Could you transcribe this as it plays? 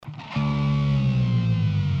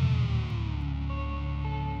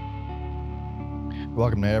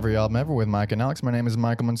Welcome to Every Album Ever with Mike and Alex. My name is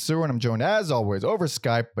Michael Mansour, and I'm joined, as always, over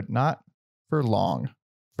Skype, but not for long,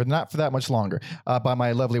 not for that much longer, by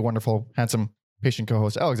my lovely, wonderful, handsome, patient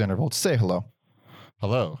co-host, Alexander Volt. Say hello.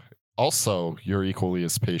 Hello. Also, you're equally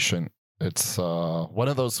as patient. It's one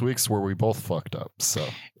of those weeks where we both fucked up, so...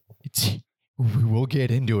 We'll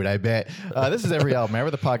get into it, I bet. This is Every Album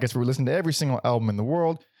Ever, the podcast where we listen to every single album in the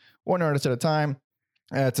world, one artist at a time.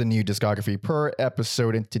 That's a new discography per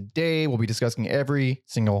episode, and today we'll be discussing every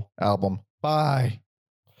single album by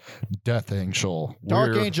Death Angel.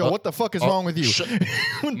 Dark Angel. What the fuck is wrong with you?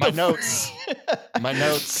 My notes. My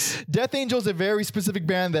notes. Death Angel is a very specific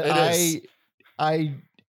band that I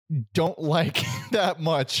don't like that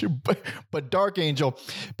much, but Dark Angel.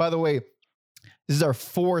 By the way, this is our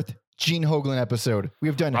fourth Gene Hoglan episode. We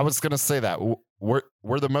have done. I was gonna say that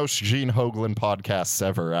we're the most Gene Hoglan podcasts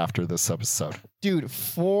ever after this episode, dude.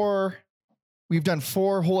 We've done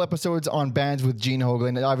 4 whole episodes on bands with Gene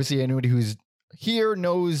Hoglan. Obviously, anybody who's here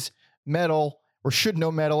knows metal or should know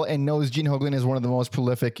metal and knows Gene Hoglan is one of the most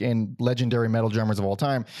prolific and legendary metal drummers of all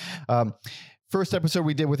time. First episode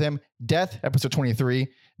we did with him, Death, episode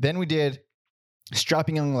 23. Then we did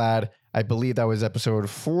Strapping Young Lad. I believe that was episode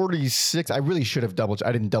 46. I really should have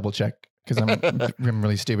I didn't double check because I'm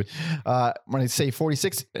really stupid. When I say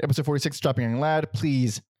 46, episode 46, Strapping Young Lad,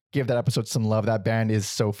 please give that episode some love. That band is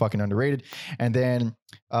so fucking underrated. And then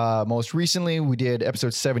most recently we did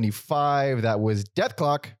episode 75. That was Death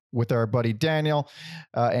Clock with our buddy Daniel.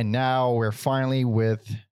 And now we're finally with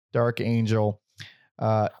Dark Angel.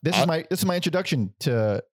 This is my introduction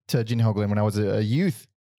to Gene Hoglan when I was a youth.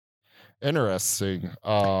 Interesting.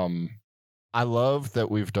 I love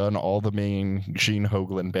that we've done all the main Gene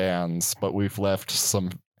Hoglan bands, but we've left some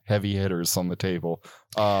heavy hitters on the table.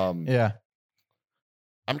 Yeah.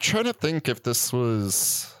 I'm trying to think if this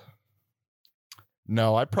was...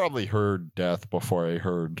 No, I probably heard Death before I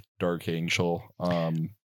heard Dark Angel.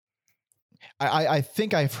 I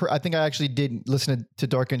think I actually did listen to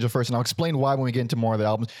Dark Angel first, and I'll explain why when we get into more of the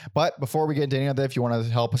albums. But before we get into any of that, if you want to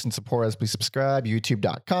help us and support us, please subscribe,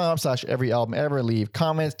 youtube.com/everyalumever. Leave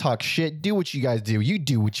comments, talk shit, do what you guys do. You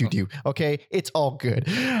do what you do, okay? It's all good.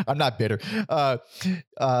 I'm not bitter.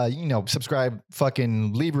 Subscribe,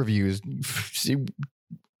 fucking leave reviews.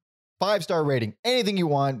 5-star rating, anything you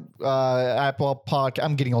want. Apple Podcast.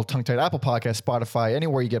 I'm getting all tongue-tied. Apple Podcast, Spotify,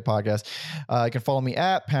 anywhere you get podcasts. You can follow me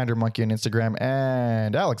at PanderMonkey on Instagram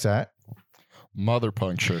and Alex at Mother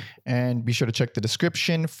Puncture. And be sure to check the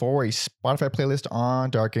description for a Spotify playlist on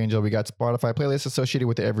Dark Angel. We got Spotify playlists associated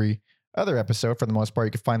with every other episode. For the most part,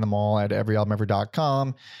 you can find them all at everyalbumever.com,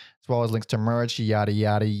 as well as links to merch, yada,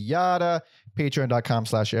 yada, yada.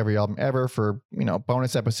 Patreon.com/everyalbumever for,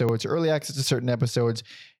 bonus episodes, early access to certain episodes,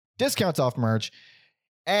 discounts off merch,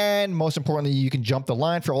 and most importantly, you can jump the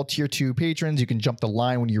line for all tier 2 patrons. You can jump the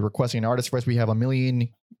line when you're requesting an artist for us. We have a million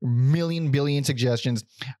billion suggestions.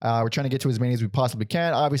 We're trying to get to as many as we possibly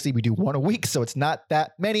can. Obviously, we do one a week, so it's not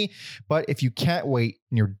that many. But if you can't wait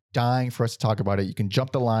and you're dying for us to talk about it, you can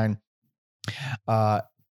jump the line. And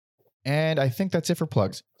I think that's it for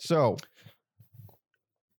plugs. So,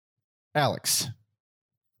 Alex.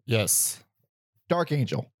 Yes. Dark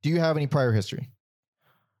Angel. Do you have any prior history?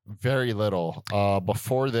 Very little.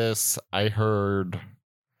 Before this, I heard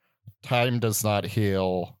Time Does Not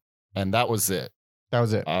Heal, and that was it. That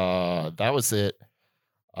was it.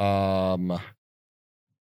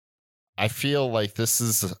 I feel like this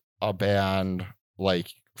is a band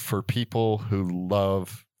like for people who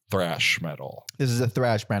love thrash metal. This is a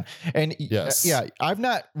thrash band. And yes. I've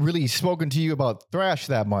not really spoken to you about thrash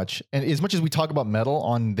that much. And as much as we talk about metal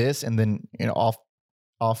on this and then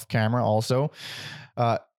off camera also,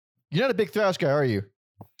 you're not a big thrash guy, are you?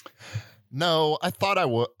 No, I thought I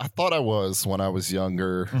was when I was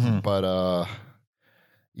younger, but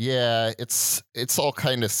it's all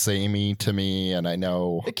kind of samey to me, and I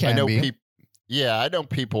know people. Yeah, I know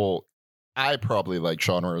people. I probably like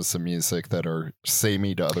genres of music that are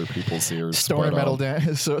samey to other people's ears. Stoner metal.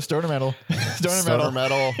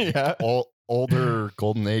 Yeah, older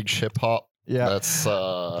golden age hip hop. Yeah, that's.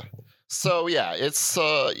 So yeah, it's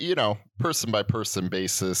person by person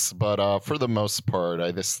basis, but for the most part,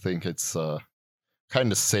 I just think it's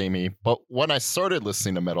kind of samey. But when I started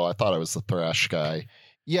listening to metal, I thought I was a thrash guy.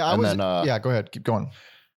 Yeah, go ahead, keep going.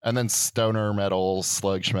 And then stoner metal,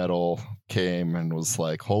 sludge metal came and was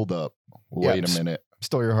like, hold up, wait a minute,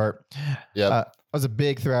 stole your heart. Yeah. I was a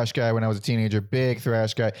big thrash guy when I was a teenager, big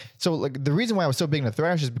thrash guy. So like the reason why I was so big into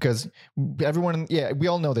thrash is because we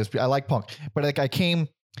all know this. I like punk, but like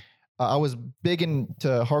I was big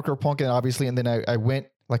into hardcore punk, and obviously, and then I went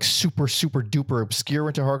like super duper obscure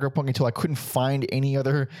into hardcore punk until I couldn't find any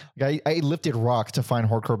other. Like I lifted rocks to find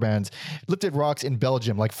hardcore bands. Lifted rocks in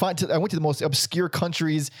Belgium. Like I went to the most obscure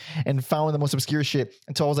countries and found the most obscure shit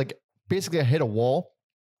until I was like, basically I hit a wall.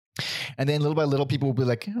 And then little by little, people will be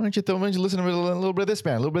like, why don't you listen to a little bit of this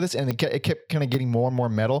band, a little bit of this, and it kept kind of getting more and more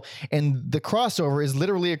metal. And the crossover is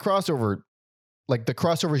literally a crossover, like the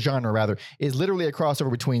crossover genre rather is literally a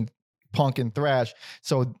crossover between punk and thrash.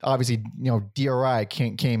 So obviously, DRI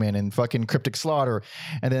came in and fucking Cryptic Slaughter,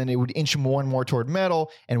 and then it would inch more and more toward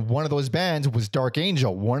metal. And one of those bands was Dark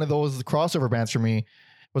Angel. One of those crossover bands for me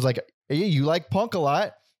was like, hey, you like punk a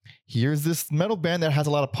lot. Here's this metal band that has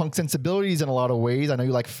a lot of punk sensibilities in a lot of ways. I know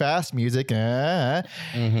you like fast music.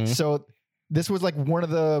 So this was like one of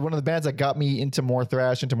the bands that got me into more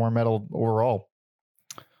thrash, into more metal overall.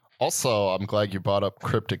 Also, I'm glad you brought up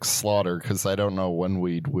Cryptic Slaughter because I don't know when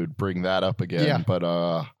we would bring that up again. But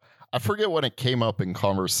I forget when it came up in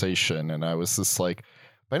conversation, and I was just like,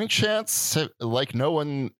 by any chance, like no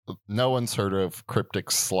one's heard of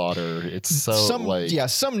Cryptic Slaughter. It's so some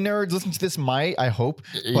nerds listen to this might, I hope,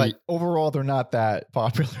 but overall they're not that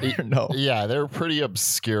popular. No. Yeah, they're pretty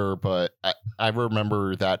obscure, but I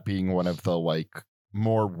remember that being one of the like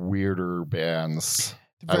more weirder bands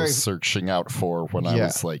I was searching out for when I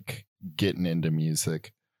was like getting into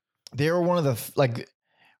music. They were one of the like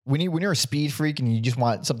when you're a speed freak and you just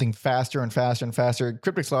want something faster and faster and faster.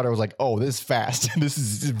 Cryptic Slaughter was like, oh, this is fast. This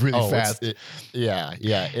is really fast. It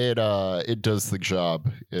does the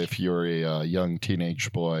job if you're a young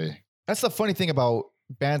teenage boy. That's the funny thing about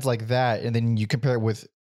bands like that, and then you compare it with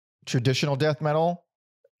traditional death metal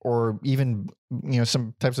or even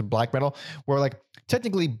some types of black metal, where like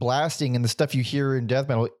technically blasting and the stuff you hear in death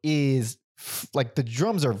metal is like the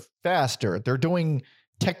drums are faster. They're doing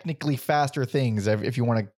technically faster things if you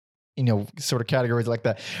want to, sort of categorize it like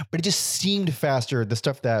that. But it just seemed faster, the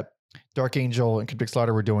stuff that Dark Angel and Cryptic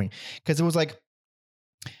Slaughter were doing, because it was like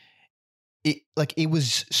it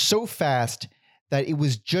was so fast that it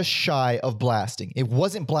was just shy of blasting. It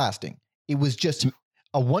wasn't blasting. It was just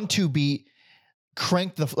a 1-2 beat.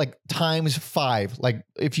 Crank the like times 5. Like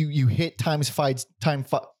if you hit times 5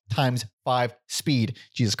 speed,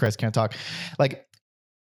 Jesus Christ, can't talk. Like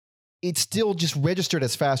it still just registered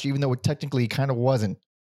as faster, even though it technically kind of wasn't.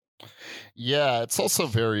 Yeah, it's also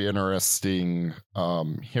very interesting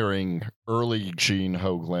hearing early Gene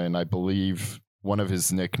Hoglan. I believe one of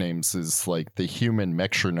his nicknames is like the human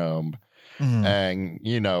metronome. And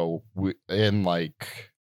in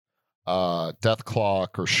like Death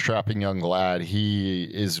Clock or Strapping Young Lad, he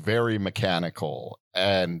is very mechanical,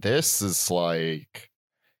 and this is like,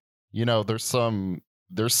 there's some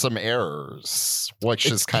errors, which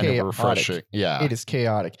is kind of refreshing. Yeah, it is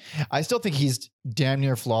chaotic. I still think he's damn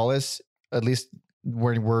near flawless, at least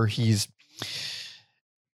where he's.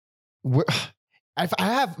 I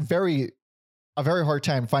have a very hard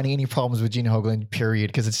time finding any problems with Gene Hoglan, period,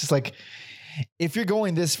 because it's just like if you're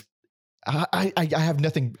going this. I have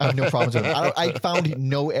nothing. I have no problems with him. I found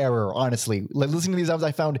no error, honestly. Like listening to these albums,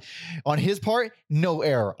 I found on his part no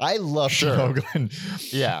error. I love Gene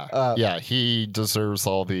Hoglan. Yeah, he deserves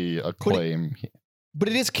all the acclaim. But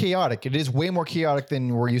it is chaotic. It is way more chaotic than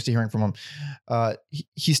we're used to hearing from him.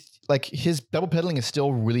 He's like his double pedaling is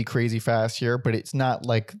still really crazy fast here, but it's not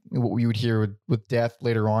like what we would hear with Death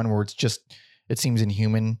later on, where it seems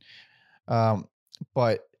inhuman. But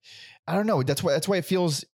I don't know. That's why it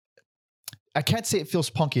feels. I can't say it feels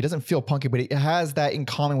punky. It doesn't feel punky, but it has that in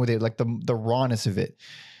common with it, like the rawness of it.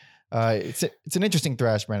 It's an interesting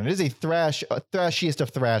thrash band. It is a thrashiest of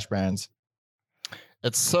thrash bands.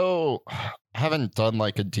 It's so I haven't done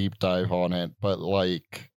like a deep dive on it, but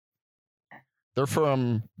like they're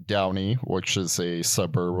from Downey, which is a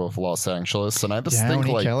suburb of Los Angeles, and I just think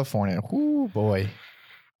like California. Ooh boy.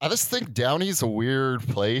 I just think Downey's a weird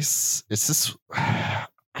place. It's just I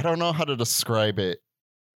don't know how to describe it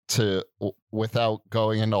without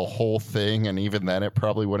going into a whole thing, and even then it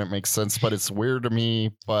probably wouldn't make sense, but it's weird to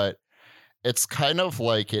me. But it's kind of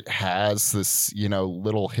like it has this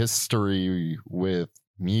little history with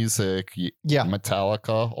music.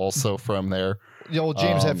 Metallica also from there. The old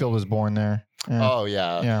James Hetfield was born there. Oh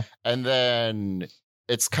yeah. And then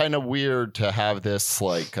it's kind of weird to have this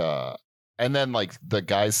like and then like the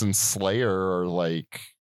guys in Slayer are like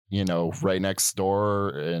right next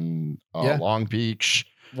door in Long Beach.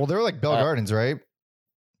 Well, they're like Bell Gardens, right?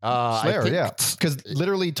 Slayer, because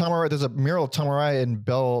literally there's a mural of Tom Araya in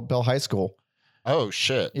Bell High School. Oh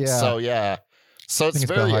shit! Yeah. So it's think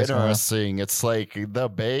it's very Bell High School, yeah. interesting. It's like the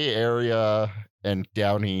Bay Area and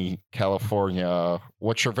Downey, California,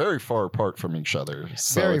 which are very far apart from each other.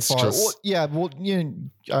 So Very it's far. just- Well, yeah. Well,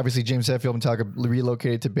 obviously James Hetfield and Metallica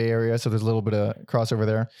relocated to Bay Area, so there's a little bit of crossover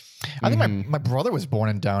there. I think Mhm. my brother was born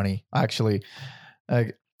in Downey, actually.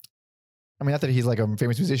 Like, I mean, not that he's like a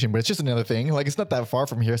famous musician, but it's just another thing. Like, it's not that far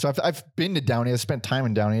from here. So I've been to Downey. I've spent time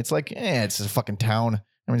in Downey. It's like, it's a fucking town.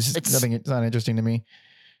 I mean, it's just nothing. It's not interesting to me.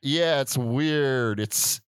 Yeah, it's weird.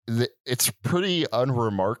 It's pretty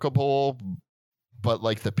unremarkable, but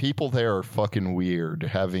like the people there are fucking weird.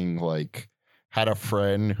 Having like had a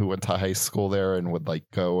friend who went to high school there and would like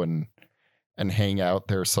go and hang out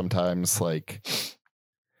there sometimes. Like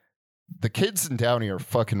the kids in Downey are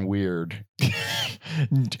fucking weird.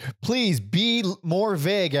 Please be more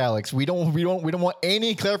vague, Alex. We don't want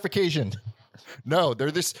any clarification. No,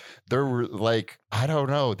 they're like, I don't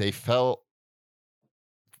know. They felt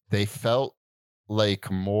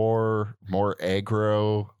like more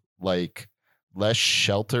aggro, like less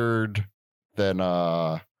sheltered than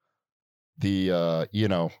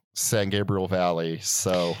the San Gabriel Valley.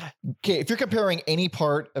 So Okay, if you're comparing any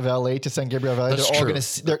part of LA to San Gabriel Valley, That's they're all true. going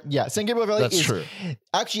to. Yeah, San Gabriel Valley that's is true.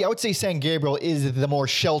 actually. I would say San Gabriel is the more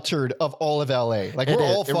sheltered of all of LA. Like It we're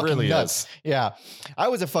is- all it fucking really nuts. is. Yeah, I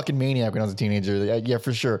was a fucking maniac when I was a teenager. Yeah,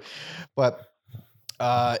 for sure. But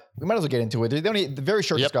we might as well get into it. The very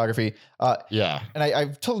short Yep. discography. Yeah. And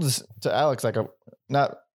I've told this to Alex like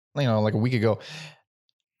like a week ago.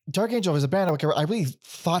 Dark Angel is a band I really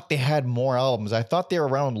thought they had more albums. I thought they were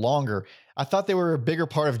around longer. I thought they were a bigger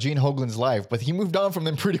part of Gene Hoglan's life, but he moved on from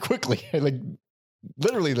them pretty quickly. Like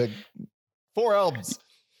literally like 4 albums.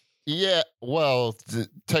 Yeah. Well,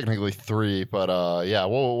 technically 3, but yeah,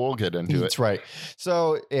 we'll get into it. That's right.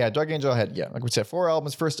 So yeah, Dark Angel had, like we said, 4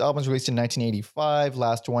 albums. First album was released in 1985,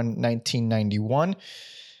 last one 1991.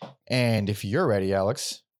 And if you're ready,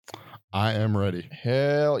 Alex. I am ready.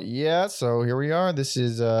 Hell yeah. So here we are. This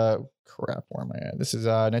is crap, where am I at? This is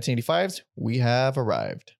 1985's We Have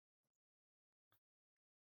Arrived.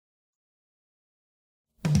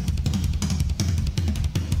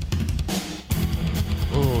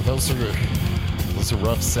 Oh, those are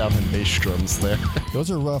rough sounding bass drums there.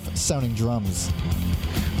 Those are rough sounding drums.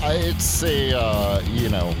 I'd say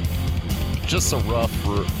just a rough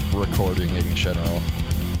recording in general.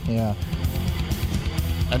 Yeah.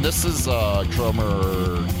 And this is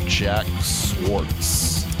drummer Jack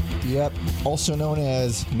Swartz. Yep. Also known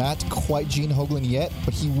as not quite Gene Hoglan yet,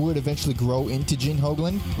 but he would eventually grow into Gene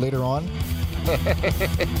Hoglan later on.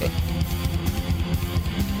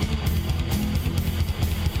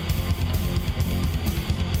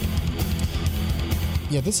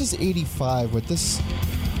 Yeah, this is 85, but this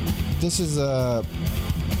is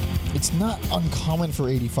it's not uncommon for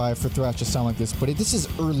 85 for thrash to sound like this, but this is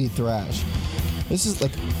early thrash. This is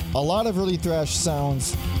like a lot of early thrash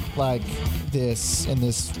sounds like this in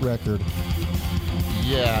this record.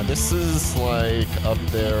 Yeah, this is like up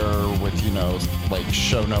there with, like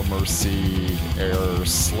Show No Mercy, Air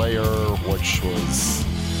Slayer, which was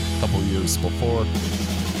a couple years before.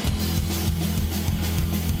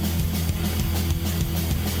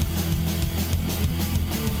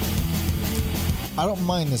 I don't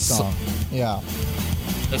mind this song. Yeah.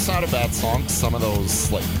 It's not a bad song. Some of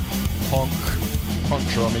those like punk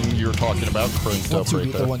drumming you're talking about cranked up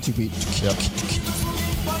right The there. 1-2 beat. Yep.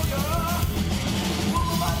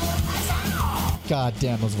 God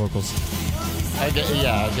damn those vocals. Again,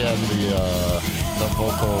 the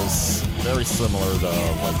vocals very similar to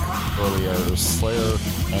like earlier Slayer,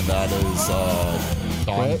 and that is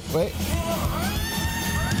Dawn. Wait.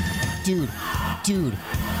 Dude.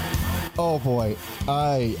 Oh boy.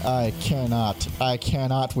 I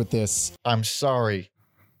cannot with this. I'm sorry.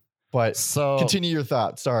 But So continue your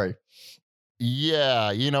thought. Sorry.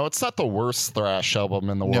 yeah, it's not the worst thrash album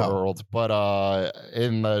in the No. world, but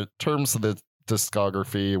in the terms of the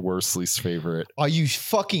discography, worst least favorite. Are you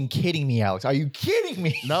fucking kidding me, Alex? Are you kidding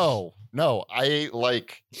me? No, I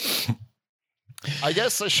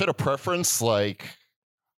guess I should have preferenced like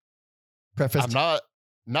Preface. I'm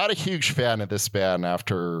not a huge fan of this band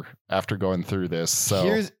after going through this.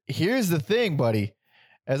 So Here's the thing, buddy.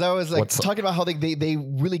 As I was like What's up? talking about how they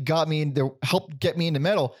really got me and they helped get me into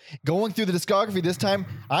metal. Going through the discography this time,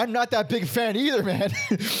 I'm not that big a fan either, man.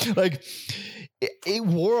 Like it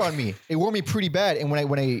wore on me. It wore me pretty bad. And when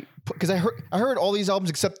I because I heard all these albums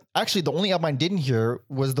except actually the only album I didn't hear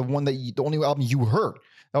was the only album you heard.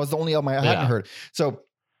 That was the only album I hadn't Yeah. heard. So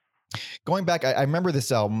going back, I remember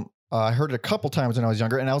this album. I heard it a couple times when I was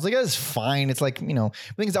younger, and I was like, "It's fine." It's like, the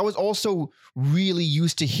thing is, I was also really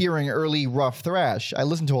used to hearing early rough thrash. I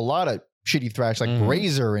listened to a lot of shitty thrash like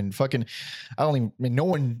Razor and fucking, no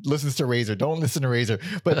one listens to Razor. Don't listen to Razor.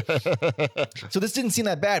 But so this didn't seem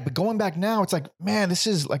that bad. But going back now, it's like, man, this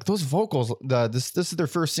is like those vocals. This is their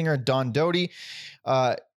first singer, Don Doty.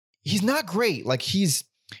 He's not great. Like it's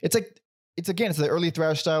the early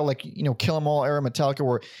thrash style, like, Kill 'Em All era Metallica,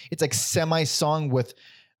 where it's like semi-sung with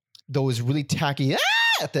those really tacky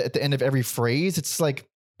at the end of every phrase. It's like,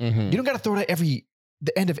 you don't got to throw it at the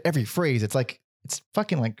end of every phrase. It's like, it's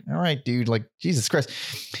fucking like, all right, dude, like, Jesus Christ.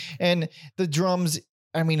 And the drums,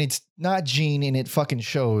 I mean, it's not Gene, and it fucking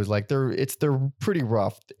shows. Like they're pretty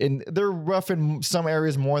rough, and they're rough in some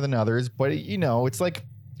areas more than others, but it's like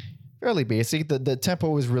fairly basic. The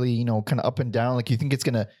tempo is really, kind of up and down. Like you think it's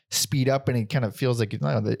going to speed up, and it kind of feels like,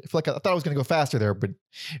 I thought it was going to go faster there, but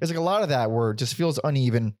there's like a lot of that where it just feels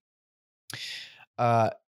uneven.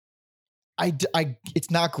 It's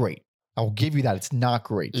not great. I'll give you that. It's not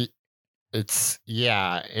great. Like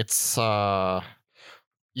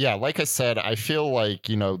I said, I feel like,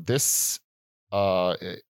 this, I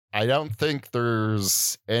don't think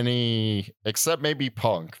there's any, except maybe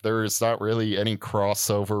punk, there's not really any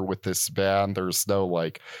crossover with this band. There's no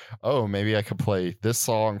like, oh, maybe I could play this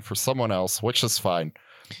song for someone else, which is fine.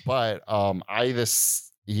 But out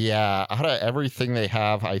of everything they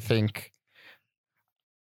have, I think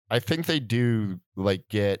they do like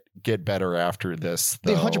get better after this.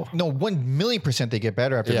 They 1,000,000% they get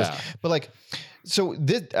better after this. But like, so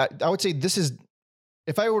this, I would say this is,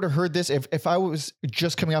 if I would have heard this, if I was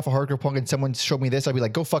just coming off of hardcore punk and someone showed me this, I'd be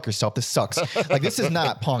like, go fuck yourself. This sucks. Like, this is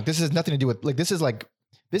not punk. This has nothing to do with, like, this is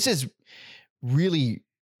really,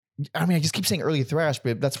 I mean, I just keep saying early thrash,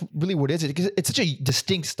 but that's really what it is. Because it's such a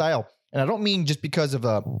distinct style. And I don't mean just because of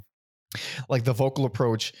like the vocal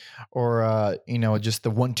approach or just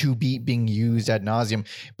the 1-2 beat being used ad nauseum,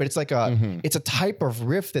 but it's like it's a type of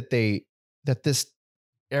riff that this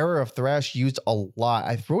era of thrash used a lot.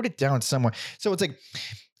 I wrote it down somewhere. So it's like,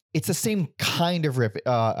 it's the same kind of riff.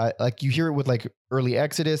 Like you hear it with like early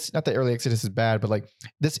Exodus. Not that early Exodus is bad, but like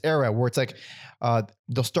this era where it's like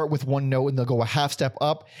they'll start with one note and they'll go a half step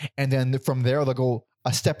up, and then from there they'll go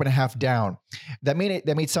a step and a half down. That made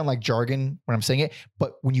it sound like jargon when I'm saying it,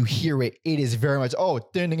 but when you hear it, it is very much it's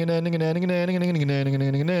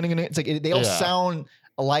like they all sound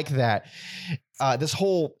like that. This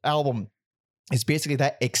whole album is basically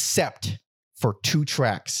that, except for 2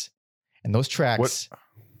 tracks, and those tracks,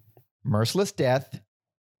 Merciless Death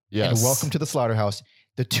and Welcome to the Slaughterhouse,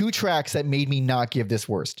 the 2 tracks that made me not give this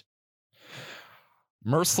worst.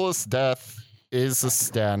 Merciless Death is a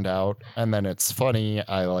standout, and then it's funny,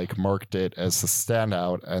 I like marked it as a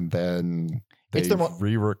standout, and then they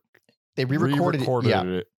re-recorded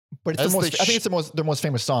it. But it's I think it's their most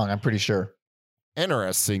famous song, I'm pretty sure.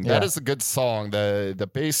 Interesting. That is a good song. The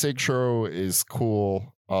bass intro is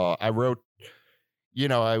cool. I wrote,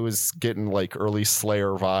 I was getting like early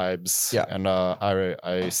Slayer vibes, and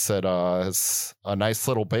I said it's a nice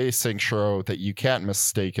little bass intro that you can't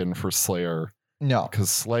mistaken for Slayer. No, because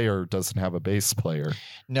Slayer doesn't have a bass player.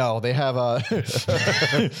 No, they have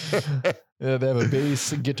they have a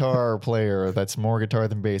bass guitar player that's more guitar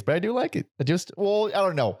than bass. But I do like it. I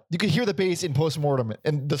don't know. You can hear the bass in Postmortem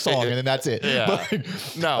and the song, and then that's it. Yeah. But,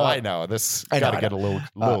 no, I know. This got to get a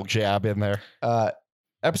little jab in there.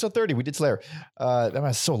 Episode 30, we did Slayer. That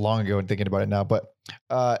was so long ago and thinking about it now. But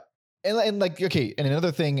and like, okay, and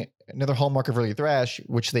another thing, another hallmark of early thrash,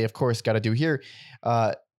 which they of course got to do here.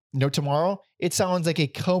 No Tomorrow, it sounds like a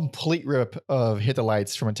complete rip of Hit the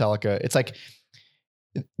Lights from Metallica. It's like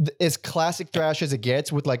as classic thrash as it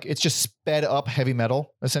gets, with like, it's just sped up heavy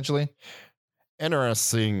metal essentially.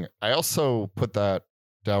 Interesting. I also put that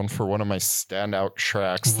down for one of my standout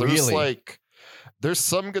tracks. There's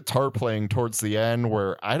some guitar playing towards the end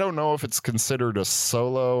where I don't know if it's considered a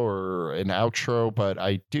solo or an outro, but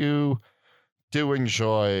I do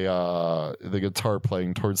enjoy the guitar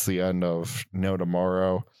playing towards the end of No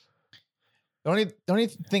Tomorrow. The only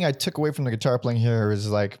thing I took away from the guitar playing here is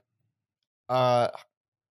like,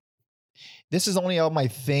 this is the only album I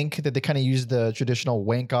think that they kind of use the traditional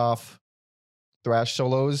wank off thrash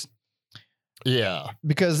solos. Yeah.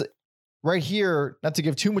 Because right here, not to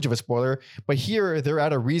give too much of a spoiler, but here they're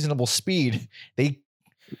at a reasonable speed. They,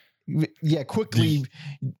 quickly,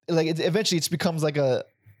 like eventually it becomes like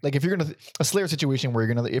if you're gonna a Slayer situation where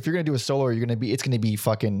if you're gonna do a solo, it's gonna be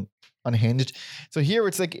fucking unhinged. So here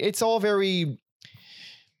it's like, it's all very,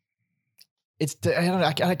 I don't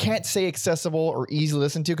know, I can't say accessible or easy to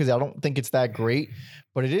listen to because I don't think it's that great,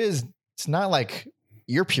 but it's not like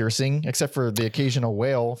ear piercing except for the occasional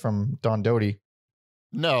wail from Don Doty.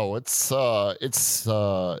 No, it's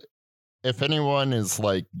if anyone is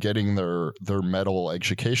like getting their metal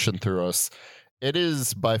education through us, it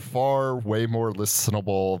is by far way more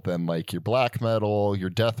listenable than like your black metal, your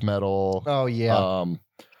death metal. Oh yeah.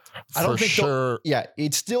 I don't For think sure. yeah,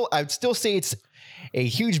 I'd still say it's a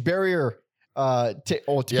huge barrier barrier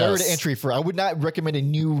to entry for. I would not recommend a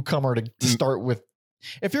newcomer to start with.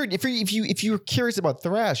 If you're curious about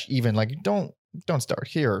thrash, even like don't start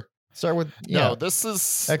here. Start with No, this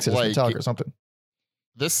is Exodus, like, Metallica or something.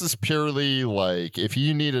 this is purely like if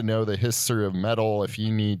you need to know the history of metal, if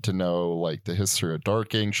you need to know like the history of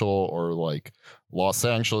Dark Angel or like Los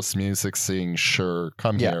Angeles music scene, sure,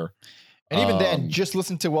 come here. And even then, just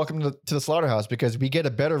listen to Welcome to the Slaughterhouse, because we get a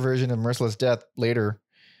better version of Merciless Death later.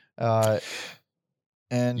 And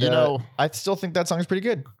you know, I still think that song is pretty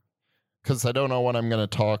good. because I don't know when I'm going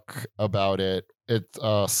to talk about it.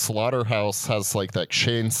 Slaughterhouse has like that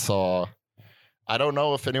chainsaw. I don't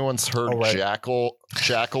know if anyone's heard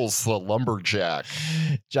Jackal's the Lumberjack.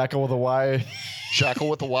 Jackal with a Y. Jackal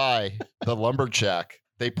with a Y, the Lumberjack.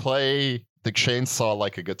 They play the chainsaw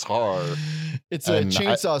like a guitar. It's a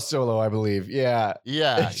chainsaw solo, I believe. Yeah.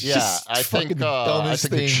 Yeah, It's yeah. just I think fucking dumbest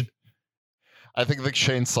thing. I think the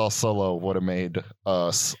chainsaw solo would have made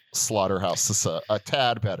Slaughterhouse a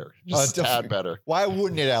tad better. Just a tad better. Why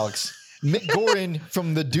wouldn't it, Alex? Mick Gordon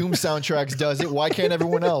from the Doom soundtracks does it. Why can't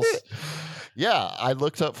everyone else? Yeah, I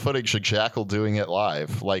looked up footage of Jackal doing it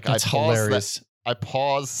live. Like That's hilarious. I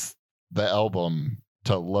paused the album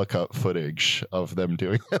to look up footage of them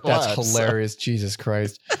doing it live. That's hilarious. Jesus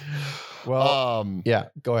Christ. Well, yeah,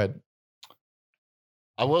 go ahead.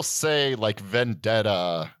 I will say, like,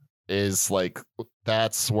 Vendetta is like,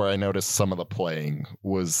 that's where I noticed some of the playing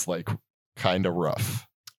was like kind of rough.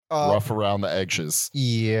 Rough around the edges.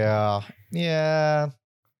 Yeah. It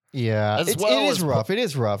is rough. It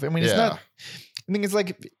is rough. I mean, it's not. I mean, it's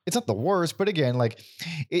like it's not the worst, but again, like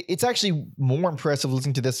it's actually more impressive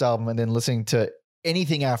listening to this album and then listening to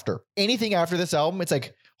anything after this album. It's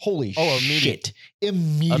like holy shit!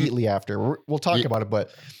 Immediately after, we'll talk about it,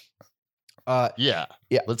 but yeah.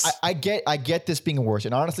 I get this being worse,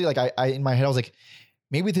 and honestly, like I in my head I was like,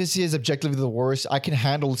 maybe this is objectively the worst. I can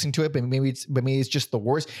handle listening to it, but maybe it's just the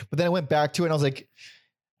worst. But then I went back to it and I was like,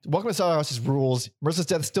 Welcome to Slaughterhouse's rules. Merciless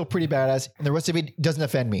Death is still pretty badass, and the rest of it doesn't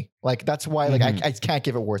offend me. Like that's why, like I can't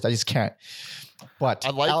give it worse. I just can't. But I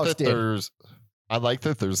like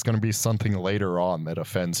that there's going to be something later on that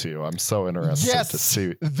offends you. I'm so interested to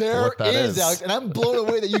see what that is. Alex, and I'm blown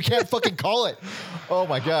away that you can't fucking call it. Oh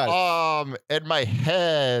my god. In my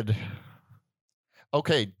head.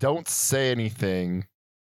 Okay, don't say anything.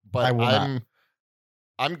 But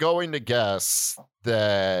I'm going to guess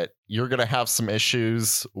that you're going to have some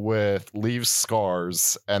issues with Leaves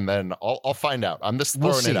Scars, and then I'll find out. I'm just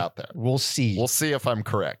throwing it out there. We'll see. We'll see if I'm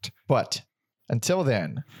correct. But until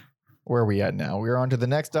then, where are we at now? We're on to the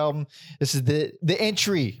next album. This is the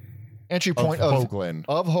entry point of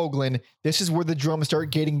Hoagland. This is where the drums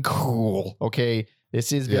start getting cool. Okay,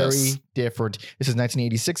 this is very different. This is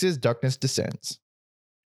 1986's Darkness Descends.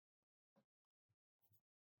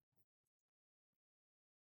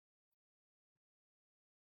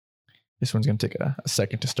 This one's going to take a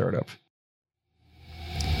second to start up.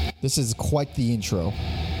 This is quite the intro.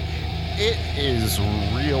 It is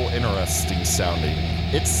real interesting sounding.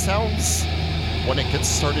 It sounds, when it gets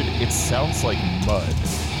started, it sounds like mud.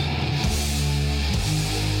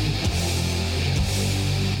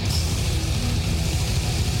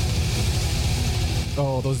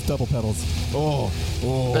 Oh, those double pedals. Oh.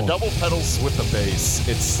 The double pedals with the bass,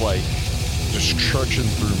 it's like just trudging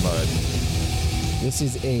through mud. This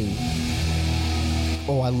is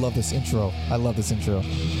I love this intro.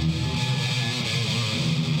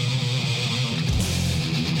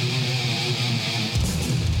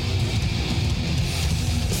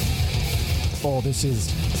 Oh, this is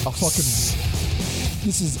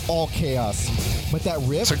all chaos. But that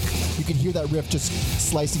riff, you can hear that riff just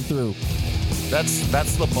slicing through.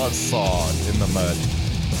 That's the buzzsaw in the mud.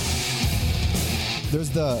 There's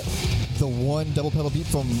the one double pedal beat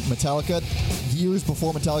from Metallica years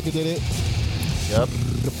before Metallica did it. Yep.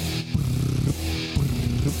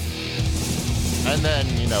 And then,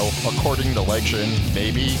 according to legend,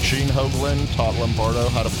 maybe Gene Hoglan taught Lombardo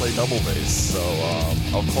how to play double bass. So,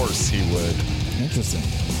 of course he would. Interesting.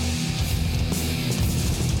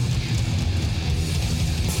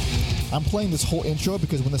 I'm playing this whole intro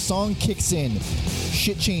because when the song kicks in,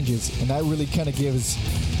 shit changes, and that really kind of gives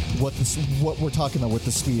what we're talking about with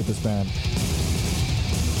the speed of this band.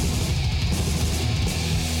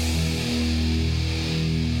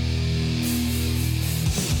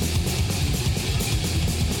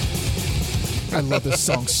 I love this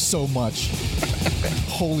song so much.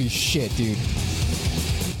 Holy shit, dude.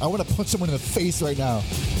 I want to punch someone in the face right now.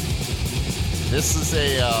 This is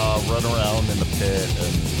a run around in the pit.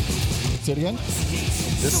 And Say it again?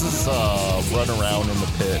 this is a run around in the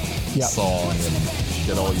pit song and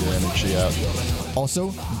get all your energy out.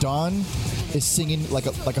 Also, Don is singing like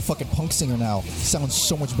a fucking punk singer now. Sounds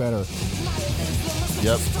so much better.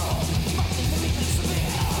 Yep.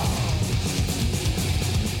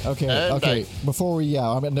 Okay. Before we,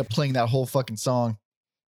 I'm end up playing that whole fucking song.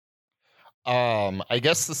 I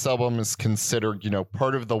guess this album is considered,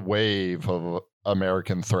 part of the wave of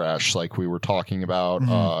American thrash, like we were talking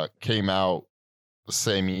about. Came out the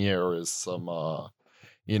same year as some,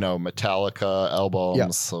 Metallica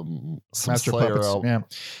albums, some Master Slayer Puppets, albums.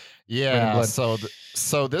 Yeah. Blood.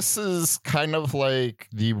 So this is kind of like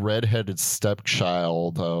the redheaded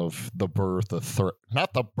stepchild of the birth of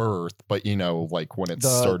not the birth, but like when it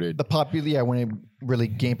started. When it really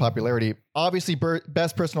gained popularity. Obviously,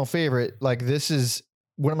 best personal favorite. Like this is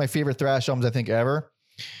one of my favorite thrash albums I think ever.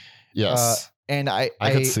 Yes, and I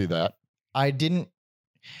could see that. I didn't.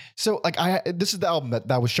 So like this is the album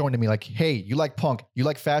that was shown to me. Like, hey, you like punk, you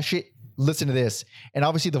like fast shit, listen to this. And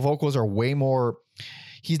obviously the vocals are way more.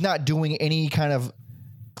 He's not doing any kind of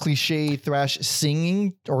cliche thrash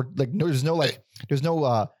singing or like there's no like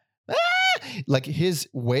his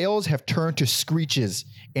wails have turned to screeches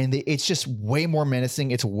and it's just way more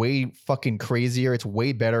menacing. It's way fucking crazier. It's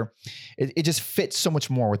way better. It just fits so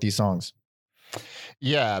much more with these songs.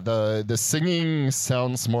 Yeah, the singing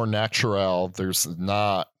sounds more natural. There's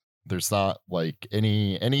not like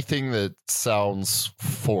anything that sounds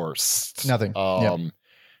forced. Nothing.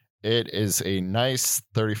 It is a nice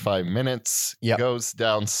 35 minutes. Yep. Goes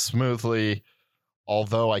down smoothly.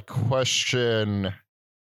 Although I question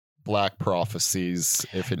Black Prophecies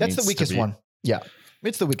if it That's needs the weakest to be. one. Yeah.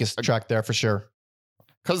 It's the weakest track there for sure.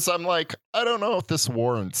 Because I'm like, I don't know if this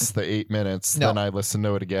warrants the 8 minutes. No. Then I listen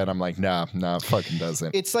to it again. I'm like, nah, it fucking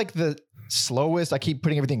doesn't. It's like the slowest. I keep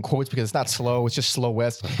putting everything in quotes because it's not slow. It's just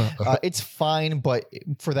slowest. It's fine, but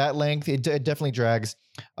for that length, it definitely drags.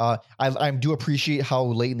 I do appreciate how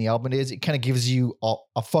late in the album it is. It kind of gives you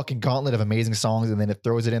a fucking gauntlet of amazing songs, and then it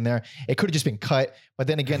throws it in there. It could have just been cut, but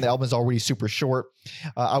then again, the album is already super short.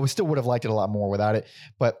 I still would have liked it a lot more without it.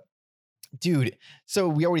 But dude, so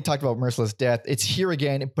we already talked about Merciless Death. It's here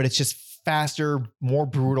again, but it's just faster, more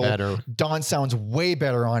brutal. Better. Don sounds way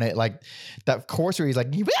better on it. Like that chorus where he's like,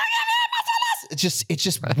 it just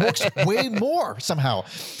works way more somehow.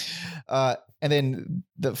 And then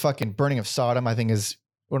the fucking Burning of Sodom, I think, is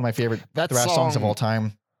one of my favorite thrash songs of all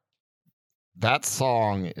time. That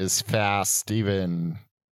song is fast, even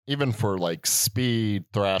for like speed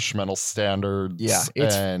thrash metal standards. Yeah,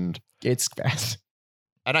 it's fast.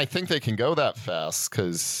 And I think they can go that fast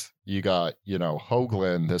because you got,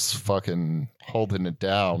 Hoagland, this fucking holding it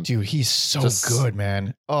down. Dude, he's so good,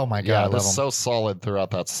 man. Oh my God. Yeah, I love him. so solid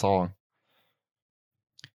throughout that song.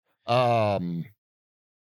 I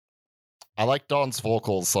like Don's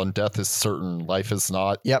vocals on Death is Certain, Life is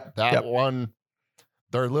Not. Yep. That one,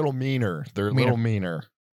 they're a little meaner. Little meaner.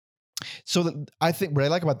 So I think what I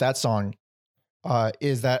like about that song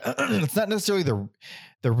is that it's not necessarily the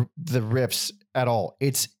riffs at all.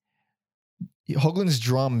 It's Hoagland's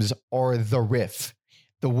drums are the riff.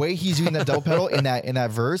 The way he's using that double pedal in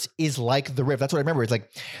that verse is like the riff. That's what I remember. It's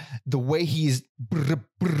like the way he's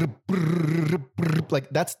like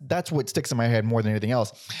that's what sticks in my head more than anything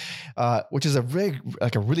else, which is a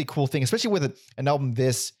really cool thing, especially with an album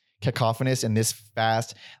this cacophonous and this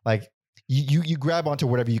fast. Like you grab onto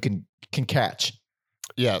whatever you can catch.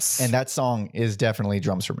 Yes, and that song is definitely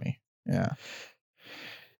drums for me. Yeah.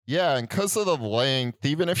 Yeah, and because of the length,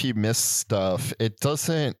 even if you miss stuff,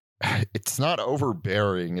 it's not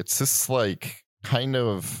overbearing. It's just like kind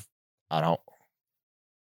of, I don't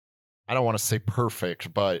want to say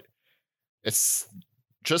perfect, but it's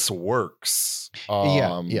just works.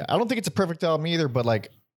 Yeah. I don't think it's a perfect album either, but like,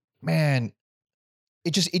 man,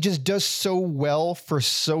 it just does so well for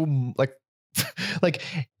so like, like,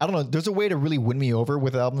 I don't know. There's a way to really win me over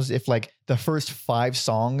with albums. If like the first 5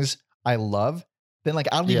 songs I love, then like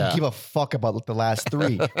I don't even give a fuck about the last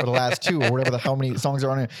 3 or the last 2 or whatever how many songs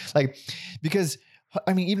are on it. Like, because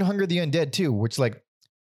I mean, even Hunger of the Undead too, which like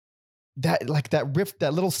that riff,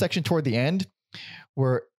 that little section toward the end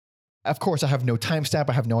where, of course, I have no timestamp.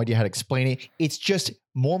 I have no idea how to explain it. It's just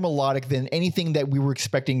more melodic than anything that we were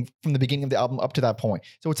expecting from the beginning of the album up to that point.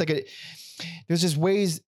 So it's like there's just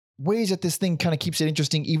ways that this thing kind of keeps it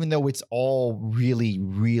interesting, even though it's all really,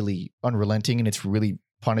 really unrelenting and it's really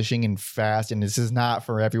punishing and fast. And this is not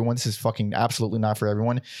for everyone. This is fucking absolutely not for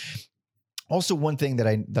everyone. Also, one thing that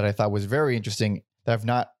I thought was very interesting that I've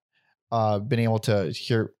not been able to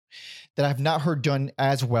hear that I've not heard done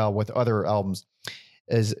as well with other albums.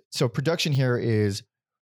 So production here is,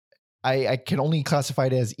 I can only classify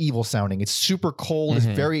it as evil sounding. It's super cold. It's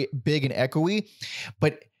very big and echoey.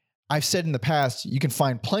 But I've said in the past, you can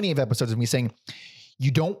find plenty of episodes of me saying, you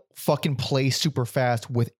don't fucking play super fast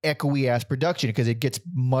with echoey ass production because it gets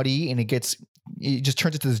muddy and it just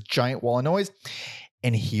turns into this giant wall of noise.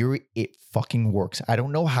 And here it fucking works. I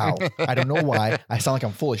don't know how. I don't know why. I sound like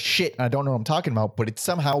I'm full of shit and I don't know what I'm talking about, but it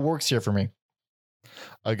somehow works here for me.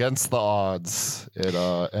 Against the odds, it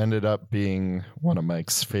ended up being one of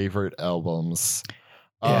Mike's favorite albums.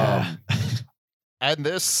 Yeah. And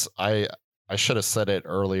this, I should have said it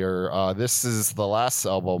earlier. This is the last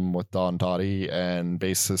album with Don Dottie and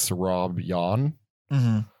bassist Rob Yon.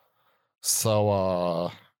 Mm-hmm.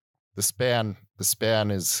 So this band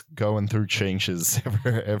is going through changes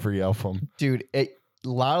every album. Dude, a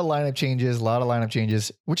lot of lineup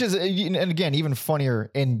changes, which is, and again, even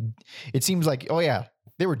funnier. And it seems like, oh yeah,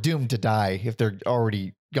 they were doomed to die if they're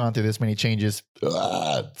already gone through this many changes. 4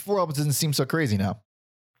 albums doesn't seem so crazy now.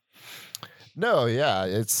 No, yeah,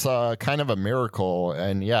 it's kind of a miracle.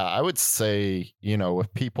 And yeah, I would say,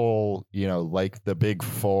 if people, like the Big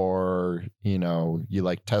Four, you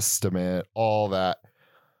like Testament, all that,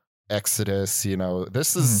 Exodus,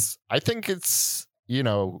 this is, I think it's,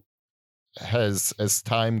 has, as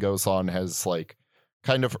time goes on, has like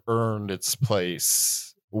kind of earned its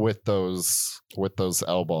place with those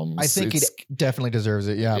albums. I think it definitely deserves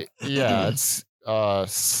it. Yeah. Yeah. It's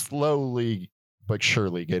slowly but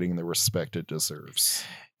surely getting the respect it deserves.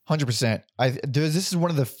 100%. This is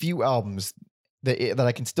one of the few albums that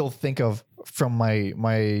I can still think of from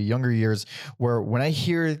my younger years where when I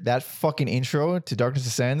hear that fucking intro to Darkness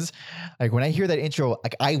Descends, like when I hear that intro,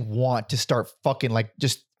 like I want to start fucking like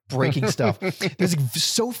just breaking stuff. There's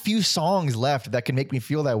so few songs left that can make me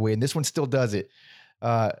feel that way, and this one still does it.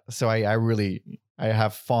 So I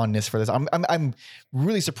have fondness for this. I'm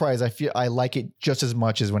really surprised. I like it just as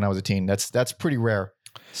much as when I was a teen. That's pretty rare.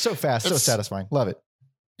 So fast, so satisfying. Love it.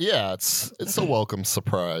 Yeah, it's a welcome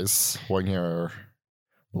surprise when you're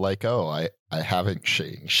like, oh, I haven't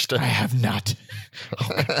changed. I have not.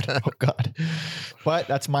 Oh God. But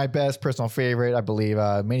that's my best personal favorite. I believe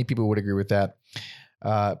many people would agree with that.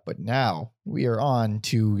 But now we are on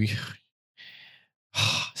to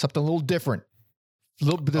something a little different.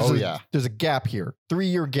 There's a gap here,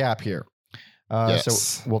 3-year gap here. Yes.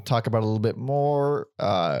 So we'll talk about it a little bit more.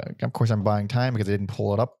 Of course, I'm buying time because I didn't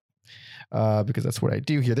pull it up because that's what I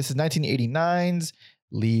do here. This is 1989's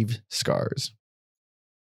Leave Scars.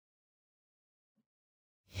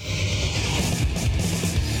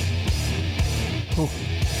 Oh,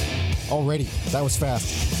 already. That was fast.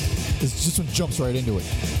 This one jumps right into it.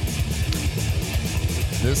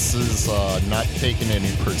 This is not taking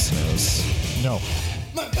any prisoners. No.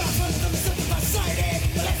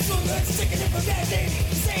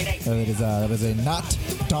 That is a not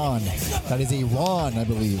Don. That is a Ron, I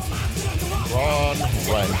believe. Ron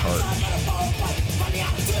Reinhardt.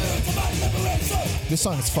 This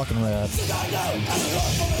song is fucking rad.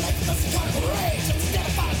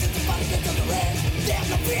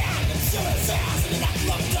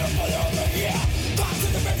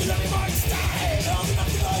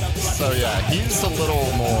 So yeah, he's a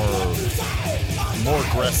little more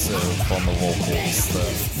aggressive on the vocals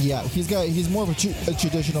though. Yeah, he's more of a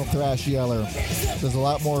traditional thrash yeller. There's a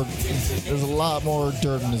lot more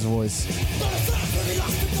dirt in his voice.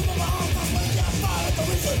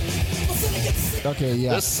 Okay,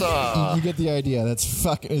 yeah. This you get the idea.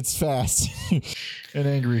 It's fast and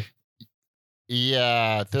angry.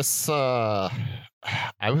 Yeah, this I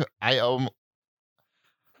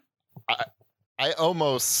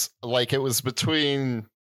almost like it was between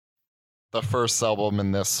the first album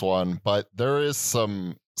and this one, but there is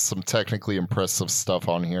some technically impressive stuff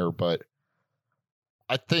on here, but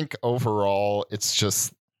I think overall it's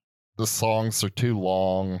just the songs are too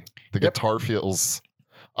long. The guitar feels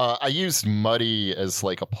I used muddy as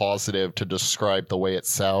like a positive to describe the way it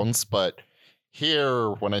sounds, but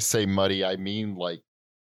here when I say muddy, I mean like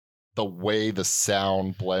the way the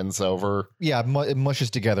sound blends over. Yeah, it mushes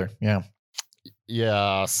together. Yeah.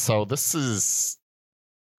 Yeah, so this is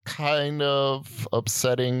kind of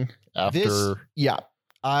upsetting after.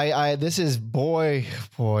 This is boy.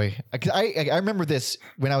 I remember this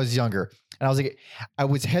when I was younger, and I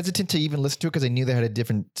was hesitant to even listen to it because I knew they had a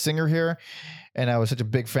different singer here, and I was such a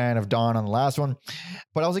big fan of Dawn on the last one,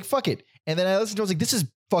 but I was like, fuck it. And then I listened to it, I was like, this is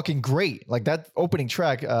fucking great. Like that opening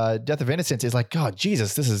track, Death of Innocence, is like, God,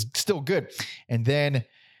 Jesus, this is still good. And then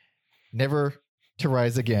Never to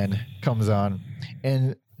Rise Again comes on,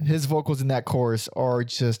 and his vocals in that chorus are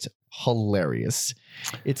just hilarious.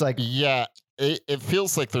 It's like, Yeah, it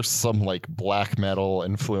feels like there's some like black metal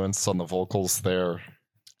influence on the vocals there.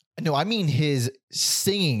 no, I mean his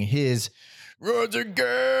singing, his "Runs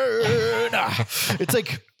Again." It's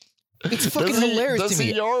like, it's fucking hilarious does to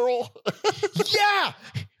me. he yarl? Yeah.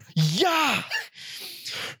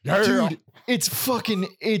 Yeah. Dude, it's fucking,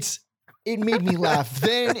 it made me laugh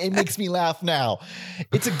then. It makes me laugh now.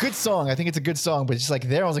 It's a good song. I think it's a good song, but it's just like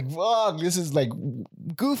there, I was like, fuck, this is like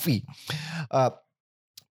goofy.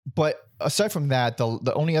 But aside from that,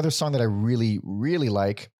 the only other song that I really, really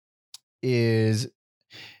like is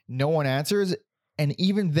No One Answers. And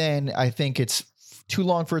even then, I think it's too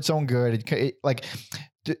long for its own good.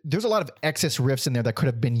 There's a lot of excess riffs in there that could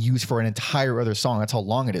have been used for an entire other song. That's how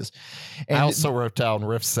long it is. And I also wrote down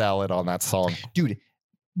Riff Salad on that song. dude,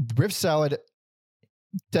 Riff Salad,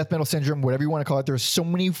 Death Metal Syndrome, whatever you want to call it. There's so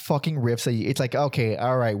many fucking riffs that it's like, okay,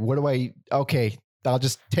 all right, okay, I'll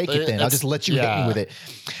just take it then. I'll just let you hit me with it.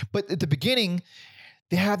 But at the beginning,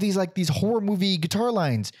 they have these horror movie guitar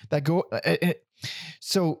lines that go.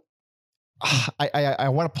 So I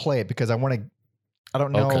want to play it because I want to. I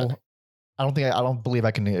don't know. Okay. I don't believe I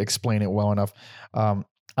can explain it well enough.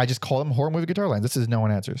 I just call them horror movie guitar lines. This is No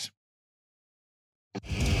One Answers.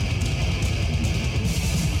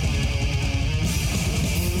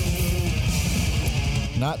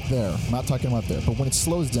 Not there. I'm not talking about there. But when it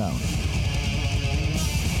slows down.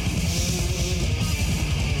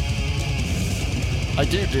 I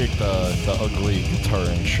do dig the ugly guitar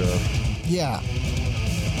intro. Yeah.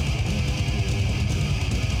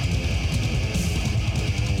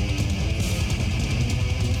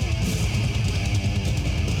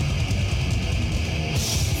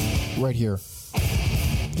 Right here.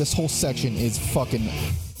 This whole section is fucking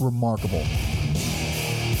remarkable.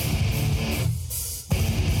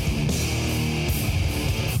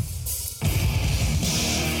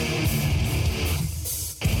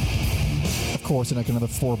 Of course, in like another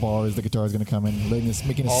 4 bars, the guitar is going to come in,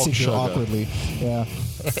 making us sit here awkwardly. Yeah.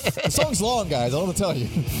 The song's long, guys. I don't know what to tell you.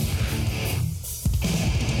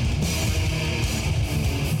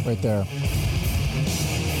 Right there.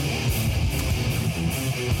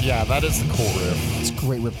 Yeah, that is a cool riff. It's a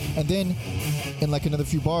great riff. And then, in like another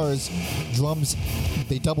few bars, drums,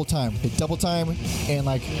 they double time. And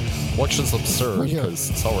like... Which is absurd because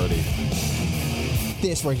it's already...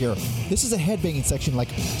 This right here. This is a headbanging section like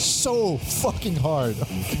so fucking hard.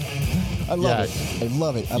 I love it. I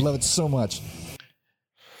love it. I love it so much.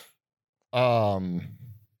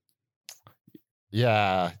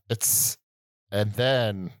 Yeah, it's... And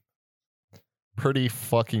then... Pretty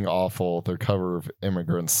fucking awful, their cover of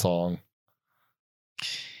Immigrant Song.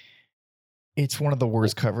 It's one of the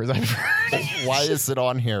worst covers I've heard. Why is it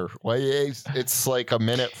on here? Why is it's like a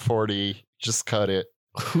minute 40? Just cut it.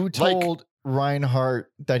 Who told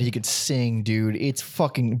Reinhardt that he could sing, dude? It's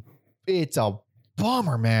a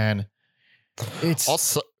bummer, man. It's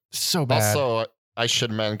also so bad. Also, I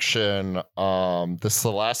should mention this is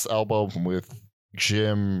the last album with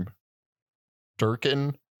Jim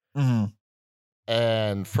Durkin. Mm-hmm.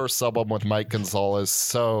 And first album with Mike Gonzalez.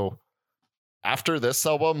 So after this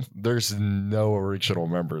album, there's no original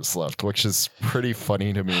members left, which is pretty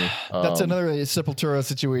funny to me. That's another Sepultura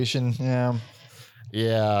situation. Yeah.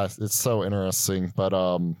 Yeah, it's so interesting. But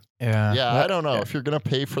I don't know. If you're gonna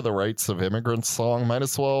pay for the rights of Immigrant Song, might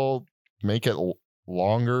as well make it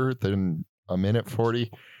longer than a minute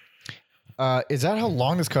 40. Is that how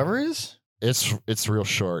long this cover is? It's real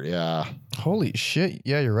short, yeah. Holy shit.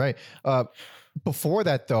 Yeah, you're right. Before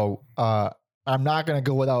that, though, I'm not going to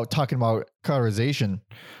go without talking about colorization.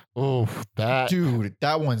 Oh,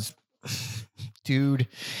 that one's... Dude,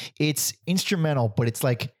 it's instrumental, but it's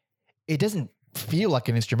like... It doesn't feel like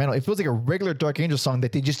an instrumental. It feels like a regular Dark Angel song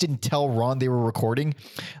that they just didn't tell Ron they were recording.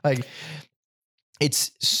 Like...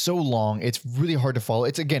 It's so long. It's really hard to follow.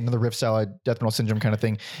 It's, again, another riff salad, Death Metal Syndrome kind of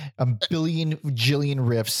thing. A jillion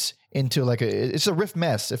riffs into like it's a riff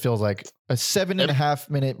mess. It feels like a 7.5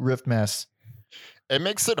 minute riff mess. It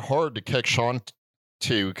makes it hard to catch on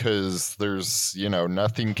to because there's,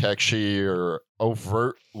 nothing catchy or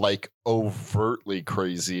overtly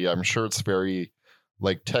crazy. I'm sure it's very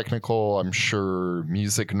technical. I'm sure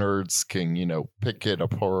music nerds can, pick it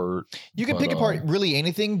apart. You can pick apart really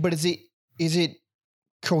anything, but is it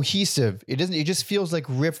cohesive? It doesn't. It just feels like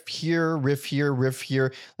riff here, riff here, riff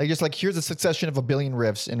here. Like here's a succession of a billion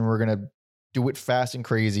riffs, and we're gonna do it fast and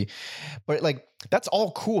crazy. But that's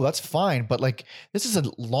all cool. That's fine. But this is a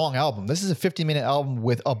long album. This is a 50-minute album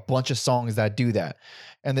with a bunch of songs that do that.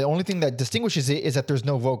 And the only thing that distinguishes it is that there's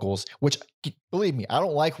no vocals. Which, believe me, I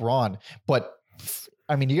don't like Ron, but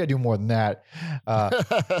I mean, you gotta do more than that.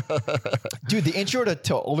 Dude, the intro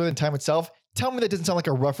to Older Than Time itself, tell me that doesn't sound like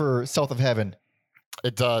a rougher South of Heaven.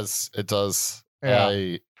 It does.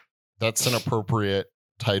 Yeah. That's an appropriate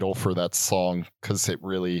title for that song because it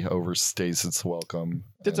really overstays its welcome.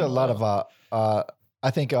 There's a lot of I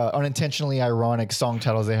think unintentionally ironic song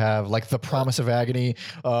titles they have, like The Promise of Agony,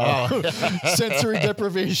 Sensory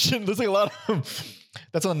Deprivation. There's like a lot of them.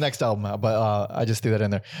 That's on the next album, but I just threw that in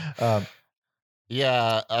there. I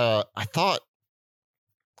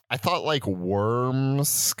thought like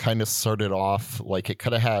Worms kind of started off like it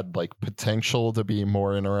could have had like potential to be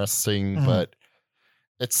more interesting, but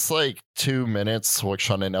it's like 2 minutes, which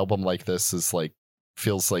on an album like this is like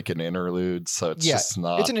feels like an interlude, so it's just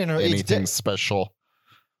not anything special.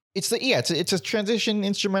 It's a transition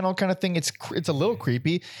instrumental kind of thing. It's a little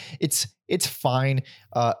creepy. It's fine.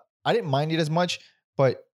 I didn't mind it as much,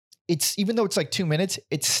 but it's even though it's like 2 minutes,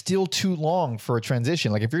 it's still too long for a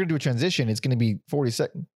transition. Like if you're gonna do a transition, it's gonna be 40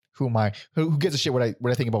 seconds. Who am I? Who gives a shit what I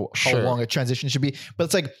think about how long a transition should be? But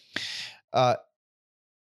it's like,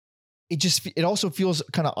 it also feels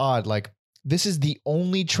kind of odd. Like this is the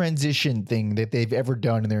only transition thing that they've ever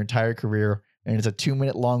done in their entire career. And it's a 2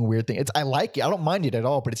 minute long weird thing. I like it. I don't mind it at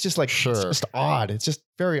all, but it's just like, it's just odd. It's just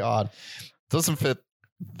very odd. Doesn't fit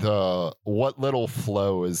what little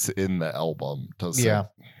flow is in the album. Yeah.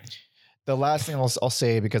 The last thing I'll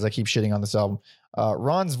say, because I keep shitting on this album,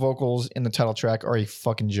 Ron's vocals in the title track are a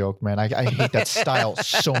fucking joke, man. I hate that style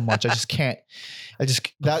so much. I just can't. At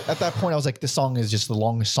that point I was like, this song is just the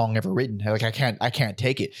longest song ever written. Like I can't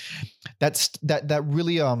take it. That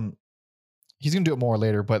really he's gonna do it more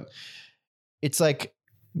later, but it's like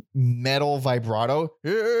metal vibrato.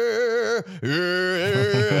 It's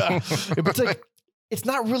like, it's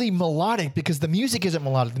not really melodic because the music isn't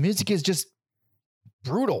melodic. The music is just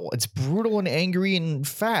brutal. It's brutal and angry and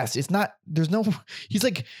fast. It's not, he's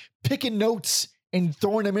like picking notes and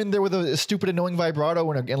throwing them in there with a stupid annoying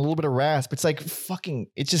vibrato and a little bit of rasp. It's like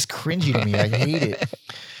it's just cringy to me. I hate it.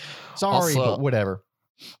 Sorry, but whatever.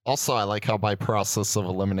 Also, I like how by process of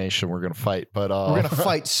elimination we're gonna fight, but we're gonna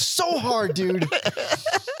fight so hard, dude.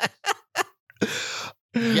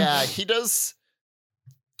 Yeah, he does.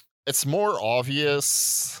 It's more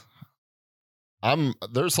obvious.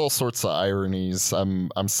 There's all sorts of ironies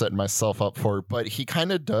I'm setting myself up for, but he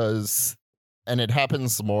kind of does, and it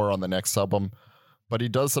happens more on the next album, but he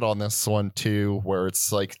does it on this one too, where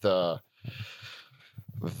it's like the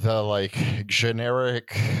like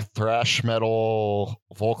generic thrash metal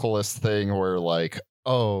vocalist thing where like,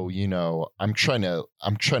 oh, you know, I'm trying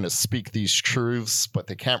to speak these truths, but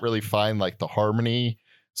they can't really find like the harmony.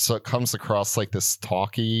 So it comes across like this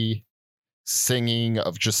talky singing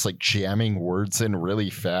of just like jamming words in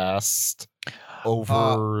really fast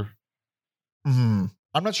over. I'm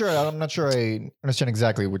not sure I understand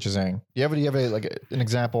exactly what you're saying. Do you have an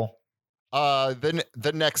example?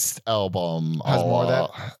 The next album has more of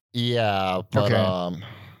that. Yeah, but okay.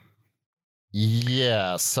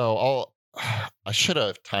 Yeah. So I should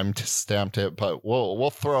have time stamped it, but we'll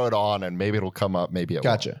throw it on and maybe it'll come up. Maybe it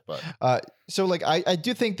gotcha. won't, but so like I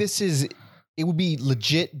do think it would be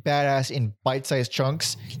legit badass in bite-sized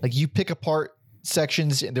chunks. Like you pick apart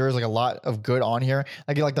sections, and there is like a lot of good on here.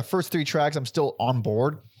 Like the first 3 tracks, I'm still on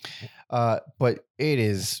board, but it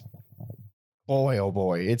is. Boy, oh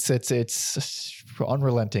boy, it's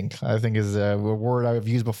unrelenting, I think is a word I've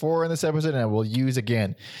used before in this episode and I will use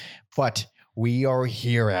again. But we are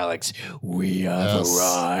here, Alex. We have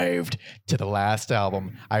arrived to the last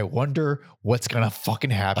album. I wonder what's going to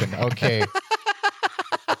fucking happen. Okay.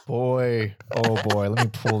 Boy, oh boy, let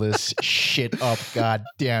me pull this shit up. God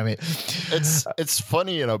damn it. It's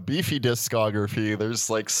funny, in a beefy discography, there's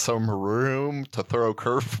like some room to throw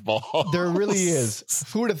curveballs. There really is.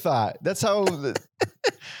 Who would have thought? That's how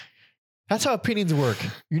opinions work.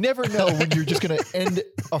 You never know when you're just going to end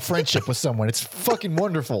a friendship with someone. It's fucking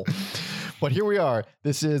wonderful. But here we are.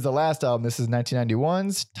 This is the last album. This is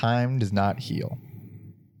 1991's Time Does Not Heal.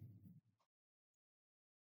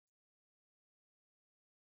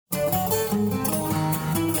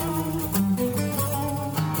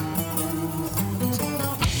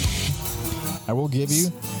 I will give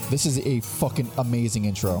you, this is a fucking amazing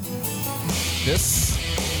intro. This,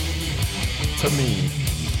 to me,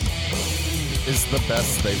 is the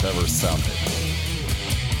best they've ever sounded.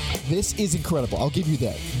 This is incredible. I'll give you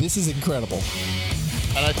that. This is incredible.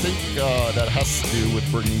 And I think that has to do with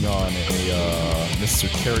bringing on a Mr.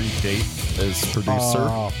 Terry Date as producer.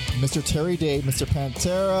 Mr. Terry Date, Mr.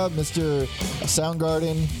 Pantera, Mr.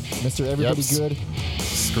 Soundgarden, Mr. Everybody Good.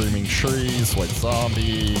 Screaming Trees, White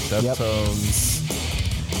Zombie, Deftones.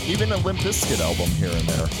 Even a Limp Bizkit album here and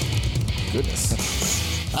there. Goodness.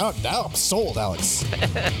 Now I'm sold, Alex.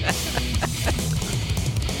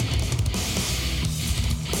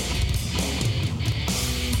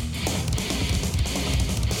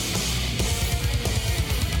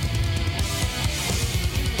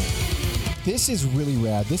 This is really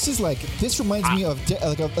rad. This reminds me of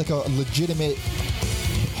like a legitimate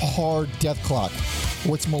hard Death Clock,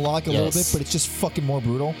 where it's melodic a little bit, but it's just fucking more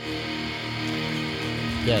brutal.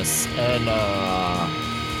 Yes, and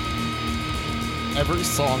every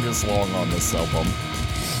song is long on this album.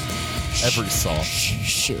 Every song.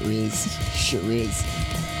 Sure is. Sure is.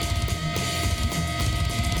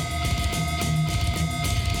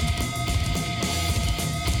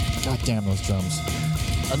 God damn those drums.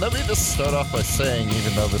 And let me just start off by saying,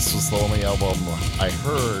 even though this was the only album I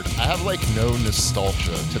heard, I have like no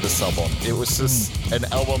nostalgia to this album. It was just an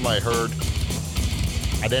album I heard.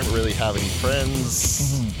 I didn't really have any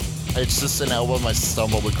friends. It's just an album I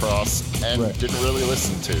stumbled across and didn't really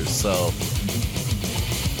listen to. So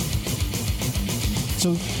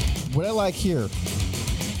what I like here,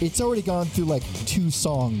 it's already gone through like 2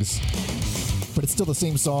 songs, but it's still the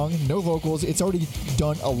same song, no vocals. It's already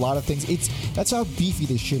done a lot of things. That's how beefy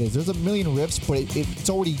this shit is. There's a million riffs, but it's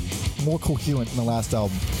already more coherent than the last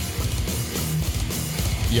album.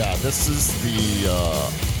 Yeah, this is the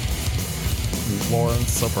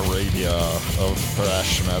Lawrence of Arabia of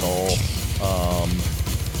thrash metal.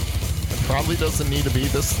 It probably doesn't need to be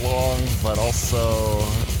this long, but also,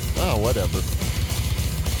 whatever.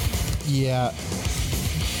 Yeah,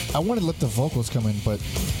 I wanted to let the vocals come in, but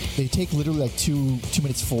they take literally like 2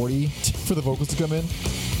 minutes 40 for the vocals to come in.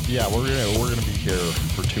 Yeah, we're gonna be here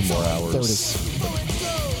for 2 more hours. There it is.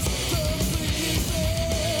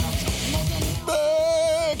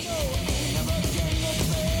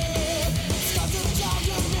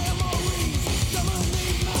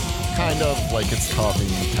 Kind of like it's copying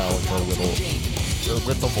Metallica a little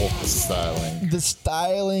with the vocal styling. The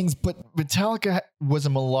stylings, but Metallica was a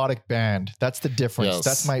melodic band. That's the difference.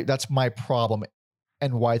 Yes. That's my problem,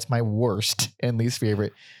 and why it's my worst and least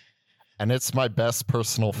favorite. And it's my best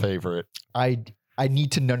personal favorite. I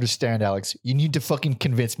need to understand, Alex. You need to fucking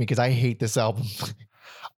convince me, because I hate this album.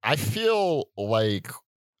 I feel like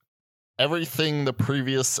everything the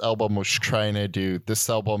previous album was trying to do, this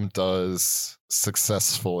album does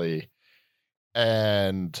successfully.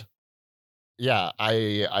 And yeah,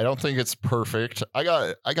 I don't think it's perfect. I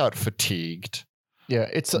got fatigued. Yeah,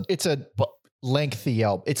 it's a lengthy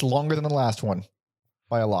album. It's longer than the last one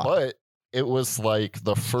by a lot. But it was like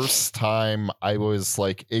the first time I was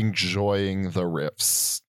like enjoying the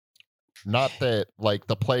riffs. Not that like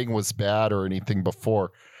the playing was bad or anything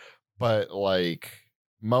before, but like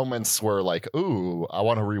moments where like, ooh, I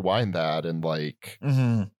want to rewind that, and like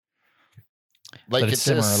like it's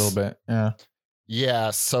simmer a little bit.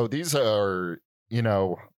 Yeah, so these are,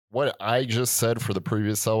 what I just said for the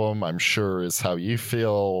previous album, I'm sure is how you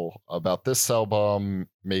feel about this album.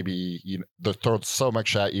 Maybe they're throwing so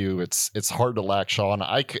much at you, it's hard to latch on.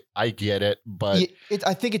 I get it, but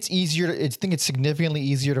I think it's easier. I think it's significantly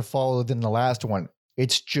easier to follow than the last one.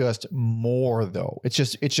 It's just more, though. It's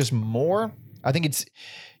just more. I think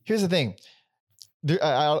here's the thing.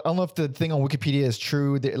 I don't know if the thing on Wikipedia is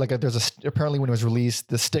true. There's apparently when it was released,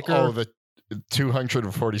 the sticker. Oh, the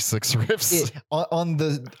 246 riffs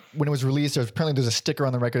when it was released. There's a sticker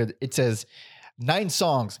on the record. It says 9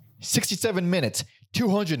 songs, 67 minutes,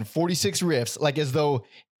 246 riffs. Like as though,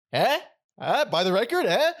 by the record,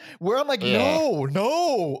 where I'm like, no,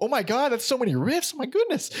 oh my god, that's so many riffs. Oh my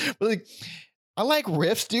goodness, but like. I like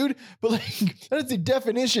riffs, dude, but like that is the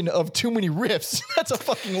definition of too many riffs. That's a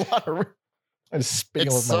fucking lot of riffs. I'm just spitting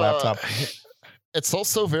all over my laptop. It's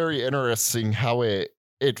also very interesting how it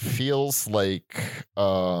feels like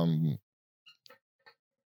a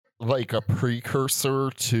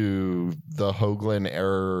precursor to the Hoagland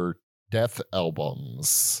era Death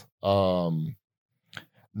albums.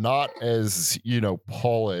 Not as,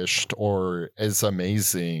 polished or as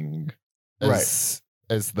amazing as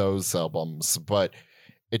those albums, but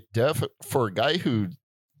it for a guy who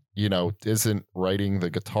isn't writing the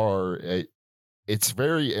guitar, it's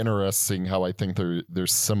very interesting how I think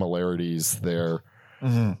there's similarities there.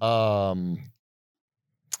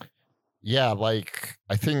 Yeah, like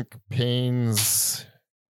I think Pain's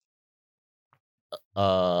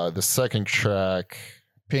the second track,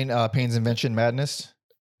 Pain's Invention Madness.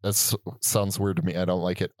 That sounds weird to me. I don't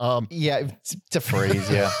like it. Yeah, it's a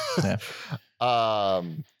phrase. Yeah.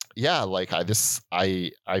 Yeah, like I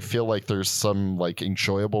feel like there's some like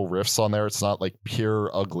enjoyable riffs on there. It's not like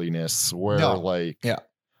pure ugliness where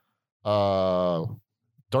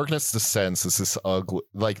Darkness Descends is this ugly,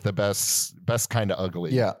 like the best kind of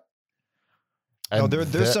ugly. Yeah. No, And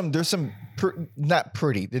there's some not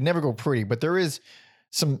pretty. They never go pretty, but there is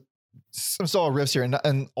some solo riffs here,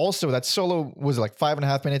 and also that solo was like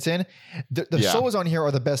 5.5 minutes in. The Yeah. solos on here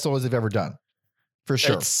are the best solos they've ever done, for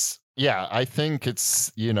sure. I think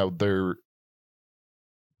it's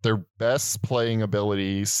their best playing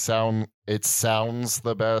ability. It sounds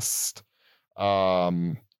the best.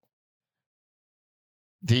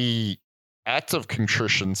 The Act of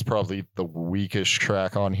Contrition's probably the weakest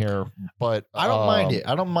track on here, but I don't mind it.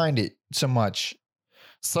 I don't mind it so much.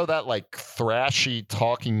 So that like thrashy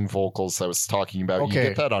talking vocals I was talking about, you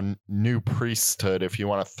get that on New Priesthood if you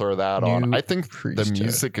want to throw that on. I think the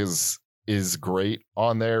music is great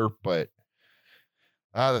on there, but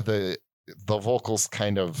the vocals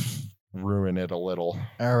kind of ruin it a little.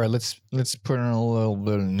 All right, let's put in a little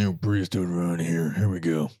bit of New Priesthood around here. Here we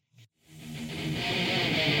go.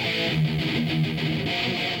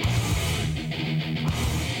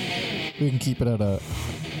 We can keep it at a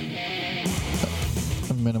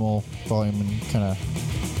minimal volume and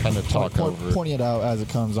kind of talk over it. Pointing it out as it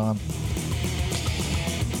comes on.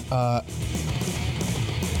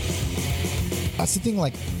 That's the thing.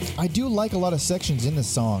 Like, I do like a lot of sections in this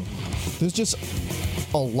song. There's just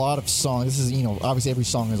a lot of songs. This is, obviously every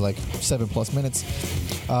song is like 7+ minutes.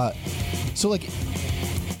 So like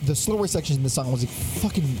the slower sections in the song was like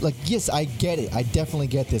fucking like, yes, I get it. I definitely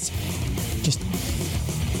get this. Just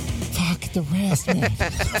fuck the rest, man.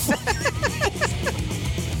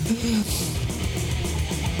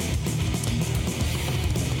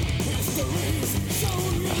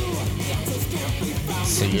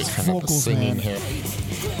 So you're kind of vocals, singing man. here.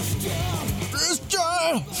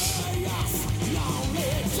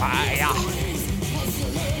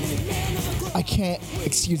 I can't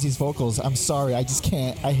excuse these vocals. I'm sorry. I just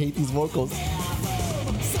can't. I hate these vocals.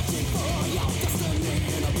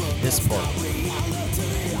 This part.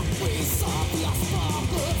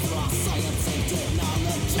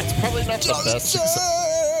 It's probably not the best.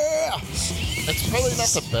 It's probably not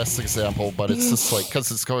the best example, but it's just like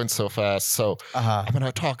because it's going so fast. So I'm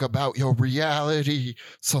gonna talk about your reality,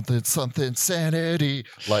 something sanity.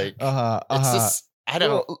 Like it's just I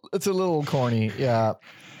don't. It's a little corny, yeah.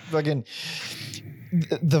 Fucking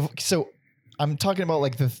so I'm talking about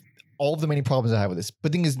like all of the many problems I have with this,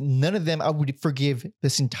 but the thing is, none of them I would forgive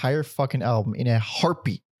this entire fucking album in a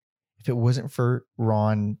heartbeat if it wasn't for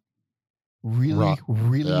Ron really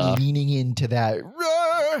leaning into that.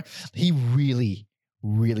 He really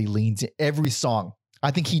leans in every song.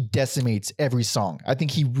 I think he decimates every song. I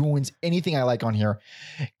think he ruins anything I like on here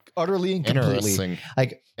utterly and completely.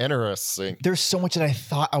 Interesting. There's so much that I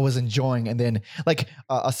thought I was enjoying, and then like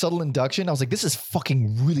a subtle induction, I was like, this is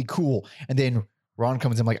fucking really cool. And then Ron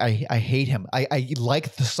comes in, like, I hate him. I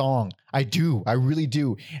like the song. I do. I really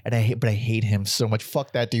do. And I hate him so much.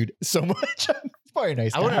 Fuck that dude so much. It's probably a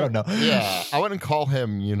nice guy. I don't know. Yeah. I wouldn't call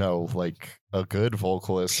him, like a good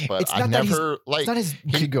vocalist, but I never like. It's not his.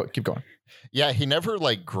 Keep going. Yeah, he never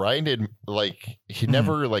like grinded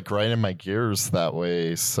grinded my gears that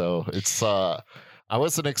way. So it's I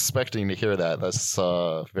wasn't expecting to hear that. That's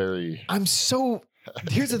very.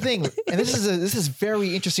 Here's the thing, and this is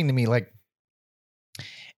very interesting to me. Like,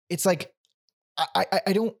 it's like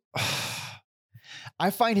I don't. I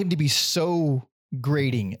find him to be so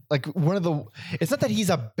grating. Like it's not that he's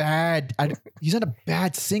he's not a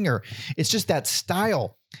bad singer. It's just that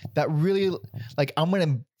style that really, like, I'm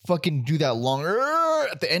gonna fucking do that long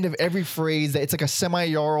at the end of every phrase. That it's like a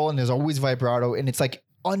semi-yarl and there's always vibrato, and it's like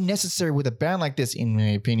unnecessary with a band like this, in my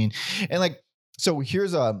opinion. And like, so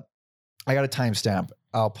here's I got a timestamp.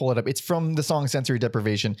 I'll pull it up. It's from the song Sensory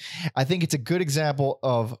Deprivation. I think it's a good example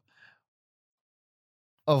of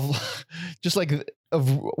just like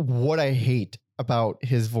of what I hate about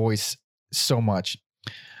his voice so much.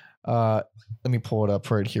 Let me pull it up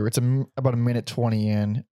right here. It's about 1:20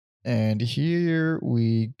 in, and here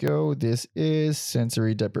we go. This is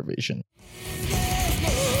Sensory Deprivation.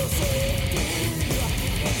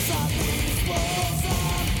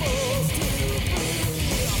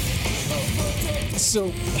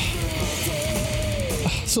 So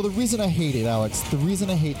the reason I hate it, Alex, the reason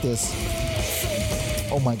I hate this,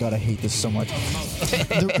 oh my God, I hate this so much.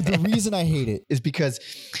 The reason I hate it is because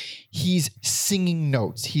he's singing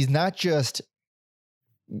notes. He's not just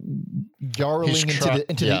yarling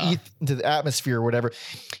into the atmosphere or whatever.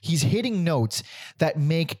 He's hitting notes that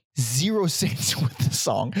make zero sense with the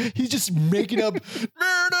song. He's just making up.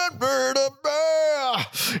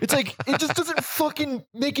 It's like, it just doesn't fucking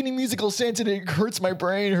make any musical sense, and it hurts my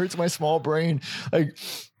brain, hurts my small brain. Like,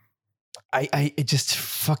 it just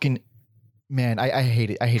fucking Man, I hate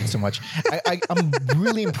it. I hate it so much. I'm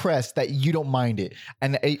really impressed that you don't mind it.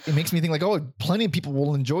 And it makes me think like, oh, plenty of people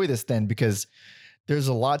will enjoy this then because there's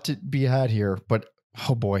a lot to be had here. But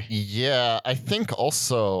oh boy. Yeah, I think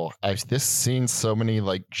also I've this seen so many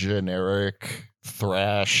like generic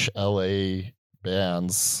thrash LA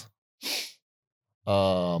bands.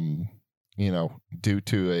 Due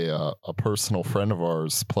to a personal friend of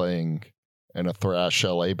ours playing in a thrash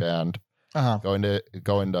LA band. Going to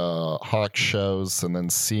Hawk shows and then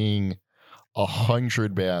seeing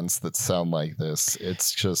 100 bands that sound like this.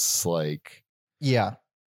 It's just like, yeah,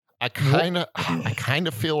 I kind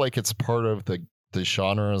of feel like it's part of the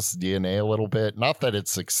genre's DNA a little bit. Not that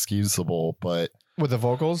it's excusable, but with the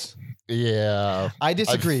vocals, yeah, I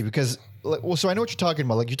disagree because so I know what you're talking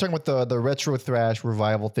about. Like you're talking about the retro thrash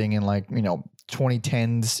revival thing in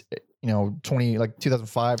 2010s,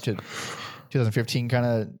 2005 to 2015 kind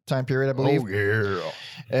of time period, I believe. Oh, yeah.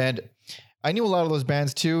 And I knew a lot of those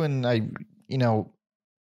bands too. And I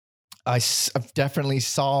definitely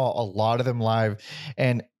saw a lot of them live.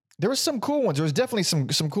 And there was some cool ones. There was definitely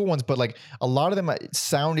some cool ones, but like a lot of them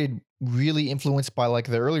sounded really influenced by like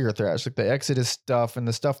the earlier thrash, like the Exodus stuff and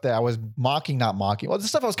the stuff that I was not mocking. Well, the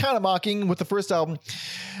stuff I was kind of mocking with the first album.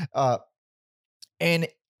 And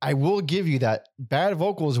I will give you that bad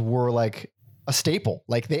vocals were like a staple.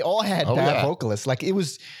 Like they all had bad vocalists. Like it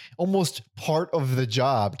was almost part of the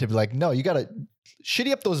job to be like, no, you got to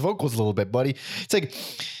shitty up those vocals a little bit, buddy. It's like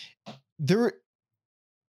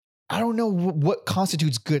I don't know what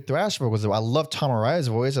constitutes good thrash vocals. I love Tom Araya's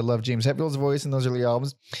voice. I love James Hetfield's voice in those early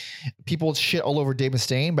albums. People shit all over Dave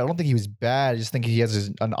Mustaine, but I don't think he was bad. I just think he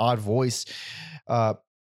has an odd voice.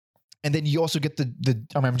 And then you also get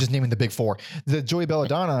I'm just naming the big four. The Joey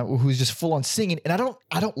Belladonna, who's just full on singing, and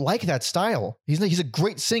I don't like that style. He's a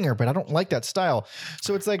great singer, but I don't like that style.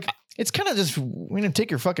 So it's like it's kind of just take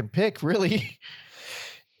your fucking pick, really.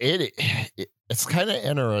 It's kind of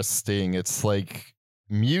interesting. It's like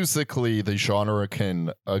musically the genre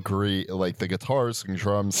can agree, like the guitars and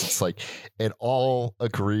drums. It's like it all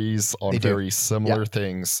agrees on very similar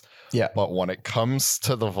things. Yeah, but when it comes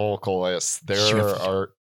to the vocalists,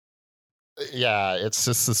 it's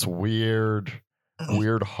just this weird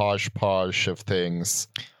hodgepodge of things.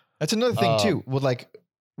 That's another thing too. With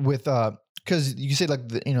because you say like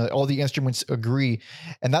all the instruments agree,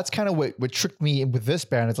 and that's kind of what tricked me with this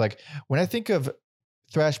band. It's like when I think of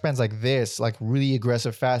thrash bands like this, like really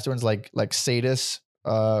aggressive, fast ones, like Sadus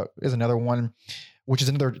is another one, which is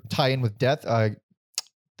another tie-in with Death.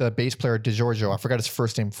 The bass player DiGiorgio, I forgot his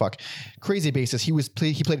first name. Fuck, crazy bassist. He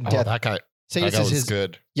played in Death. That guy. Sadus is his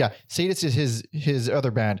good. Yeah, Sadus is his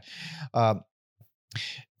other band.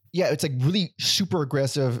 Yeah, it's like really super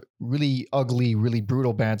aggressive, really ugly, really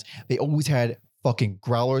brutal bands. They always had fucking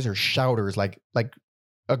growlers or shouters, like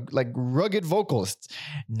rugged vocalists,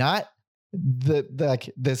 not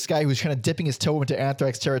this guy who's kind of dipping his toe into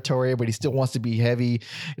Anthrax territory, but he still wants to be heavy.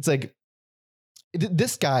 It's like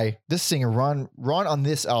this singer, Ron on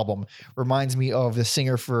this album reminds me of the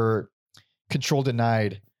singer for Control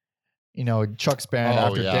Denied. Chuck's band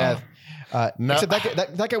After Death.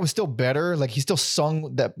 Except that guy was still better. Like he still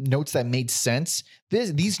sung that notes that made sense.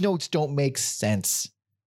 These notes don't make sense,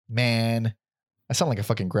 man. I sound like a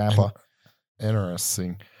fucking grandpa.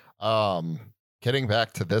 Interesting. Getting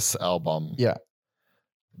back to this album. Yeah.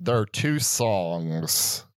 There are two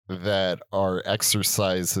songs that are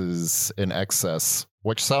exercises in excess,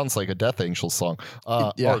 which sounds like a Death Angel song.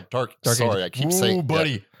 Or Dark Sorry, Angel. I keep saying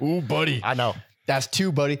buddy. Ooh, buddy. I know. That's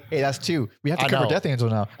two, buddy. Hey, that's two. We have to cover Death Angel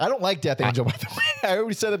now. I don't like Death Angel, by the way. I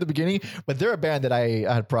already said at the beginning, but they're a band that I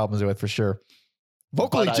had problems with for sure.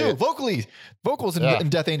 Vocals in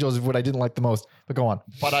Death Angel is what I didn't like the most. But go on.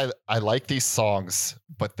 But I like these songs,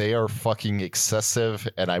 but they are fucking excessive,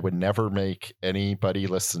 and I would never make anybody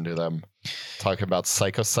listen to them. Talking about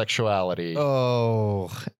psychosexuality.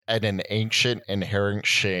 Oh. And an ancient inherent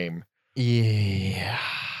shame. Yeah.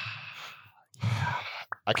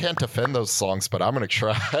 I can't defend those songs, but I'm going to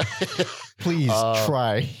try. Please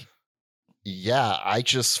try. Yeah, I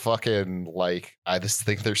just fucking I just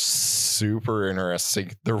think they're super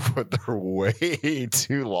interesting. They're way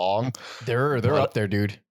too long. They're up there,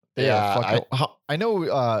 dude. I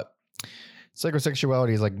know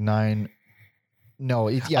psychosexuality is like 9. No,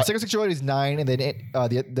 psychosexuality is 9, and then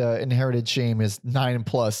the inherited shame is 9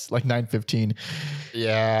 plus, like 9-15.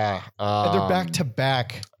 Yeah, and they're back to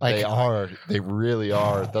back. They are. They really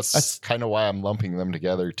are. That's kind of why I'm lumping them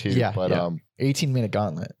together too. Yeah, but 18-minute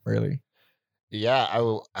gauntlet, really. Yeah,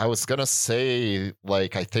 I was gonna say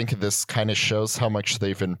I think this kind of shows how much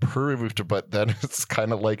they've improved, but then it's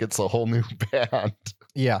kind of like it's a whole new band.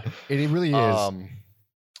 Yeah, it really is.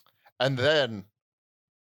 And then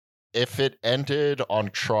if it ended on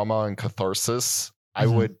Trauma and Catharsis, I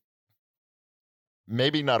Mhm. would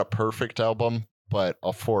maybe not a perfect album, but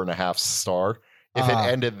a 4.5 star. If it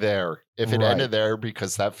ended there,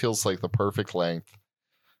 because that feels like the perfect length.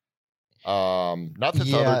 Not that the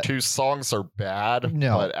Yeah. other 2 songs are bad,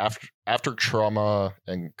 No. but after Trauma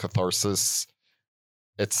and Catharsis,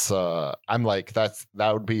 it's I'm like that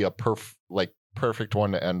would be a perfect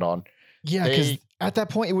one to end on. Yeah, because at that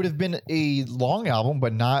point it would have been a long album,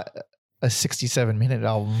 but not a 67-minute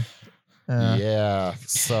album. Yeah.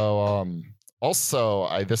 So also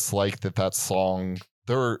I dislike that song.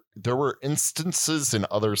 There were instances in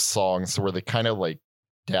other songs where they kind of like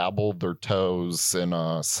dabbled their toes in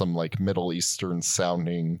some like Middle Eastern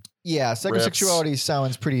sounding. Yeah, Psychosexuality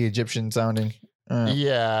sounds pretty Egyptian sounding.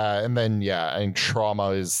 Yeah, and then and Trauma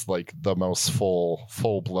is like the most full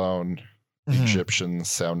blown Egyptian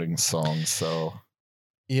sounding song. So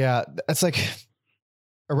yeah, it's like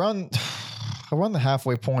around the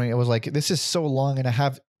halfway point. It was like, this is so long, and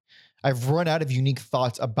I've run out of unique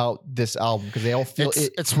thoughts about this album because they all feel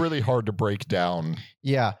it's really hard to break down.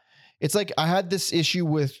 Yeah, it's like I had this issue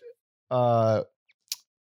with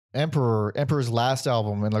Emperor's last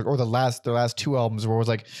album and their last 2 albums where it was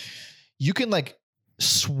like you can like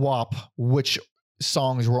swap which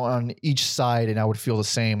songs were on each side and I would feel the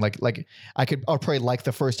same. Like I'll probably like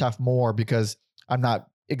the first half more because I'm not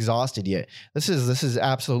exhausted yet. This is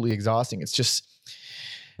absolutely exhausting. It's just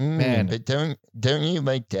man. But don't you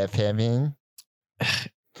like Deaf Heaven?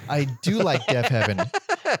 I do like Deaf Heaven.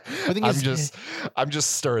 I'm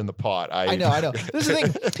just stirring the pot. I know. This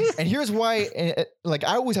is the thing. And here's why, like,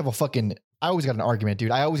 I always got an argument,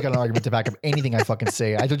 dude. I always got an argument to back up anything I fucking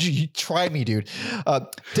say. You try me, dude.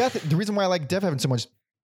 The reason why I like Deaf Heaven so much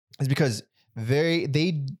is because they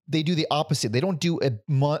do the opposite. They don't do a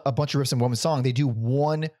bunch of riffs in one song. They do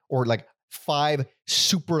 1 or like 5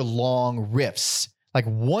 super long riffs. Like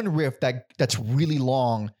one riff that's really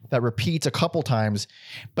long that repeats a couple times,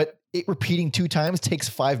 but it repeating 2 times takes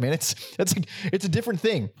 5 minutes. That's like, it's a different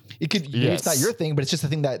thing. It's not your thing, but it's just a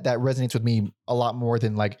thing that resonates with me a lot more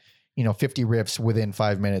than 50 riffs within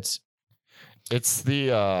 5 minutes. It's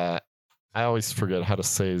the I always forget how to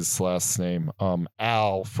say his last name.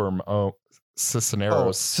 Al from Cisneros.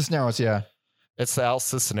 Oh, Cisneros, yeah. It's the Al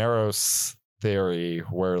Cisneros theory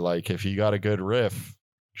where like if you got a good riff,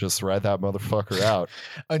 just ride that motherfucker out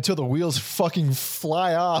until the wheels fucking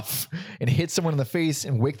fly off and hit someone in the face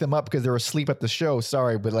and wake them up because they're asleep at the show.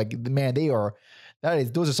 Sorry, but like, man,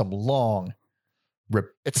 those are some long,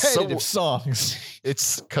 repetitive songs.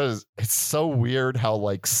 It's because it's so weird how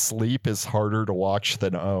like Sleep is harder to watch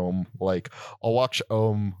than Ohm. Like I'll watch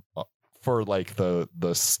Ohm for like the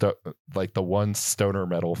one stoner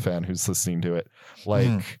metal fan who's listening to it.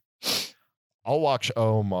 Like I'll watch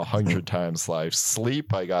Ohm 100 times live.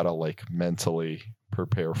 Sleep, I gotta like mentally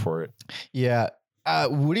prepare for it. Yeah. I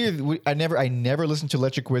never listened to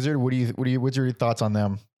Electric Wizard. What's your thoughts on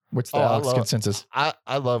them? What's the Alex consensus?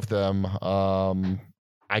 I love them.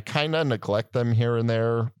 I kind of neglect them here and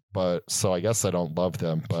there, but so I guess I don't love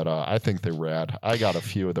them, but I think they're rad. I got a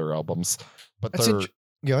few of their albums, but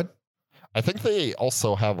good. I think they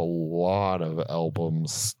also have a lot of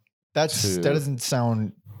albums. That sounds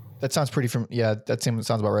pretty that sounds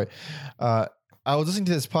about right. I was listening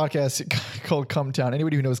to this podcast called Come Town.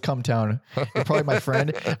 Anybody who knows Come Town is probably my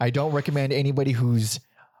friend. I don't recommend anybody who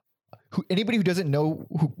doesn't know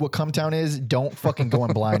what Come Town is. Don't fucking go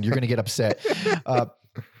in blind. You're gonna get upset.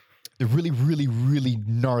 They're really, really, really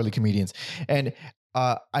gnarly comedians. And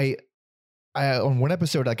I on one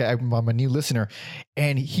episode, like I'm a new listener,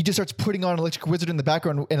 and he just starts putting on Electric Wizard in the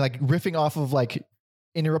background and like riffing off of like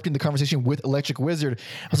interrupting the conversation with Electric Wizard.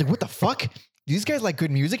 I was like, what the fuck? Do these guys like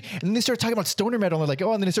good music? And then they started talking about stoner metal. And they're like,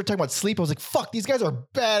 oh, and then they started talking about Sleep. I was like, fuck, these guys are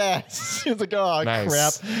badass. It's like, oh, nice.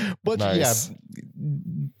 Crap. But yeah,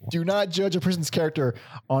 do not judge a person's character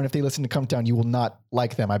on if they listen to Come Town. You will not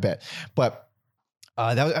like them, I bet. But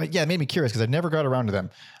it made me curious because I never got around to them.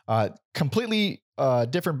 Completely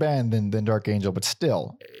different band than Dark Angel, but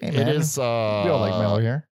still. Hey, man, it is. We all like metal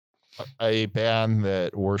here. A band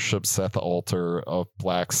that worships at the altar of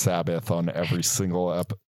Black Sabbath on every single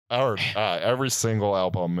every single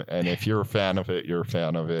album, and if you're a fan of it, you're a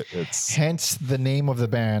fan of it. It's hence the name of the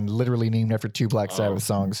band, literally named after 2 Black Sabbath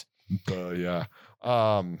songs. Yeah.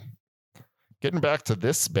 Getting back to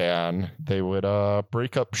this band, they would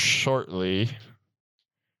break up shortly.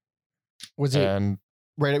 Was it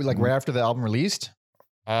right after the album released?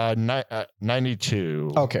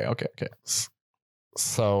 92. Okay.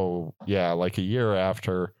 So yeah, like a year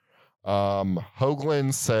after.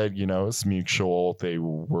 Hoagland said, it's mutual. They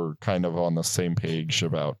were kind of on the same page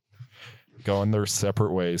about going their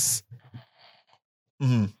separate ways.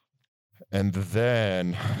 Mm-hmm. And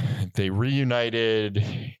then they reunited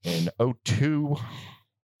in 2002,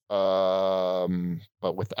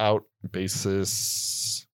 but without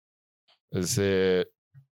bassist. Is it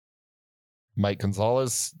Mike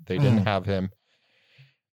Gonzalez? They didn't have him.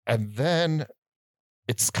 And then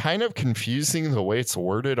it's kind of confusing the way it's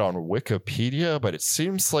worded on Wikipedia, but it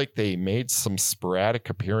seems like they made some sporadic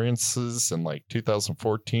appearances in like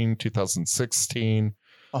 2014, 2016.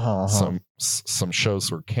 Some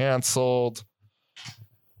shows were canceled.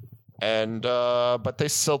 And but they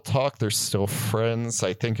still talk. They're still friends.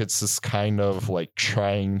 I think it's just kind of like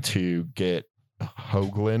trying to get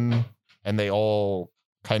Hoagland, and they all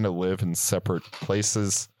kind of live in separate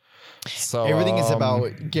places. So everything is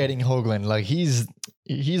about getting Hoagland. Like he's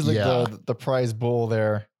like the prize bull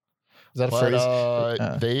there. Is that a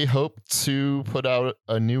phrase? They hope to put out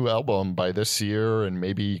a new album by this year, and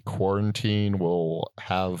maybe quarantine will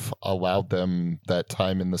have allowed them that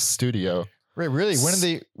time in the studio. Right, really? When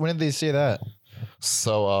did they say that?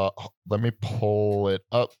 So let me pull it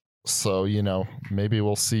up. So, maybe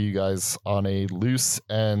we'll see you guys on a Loose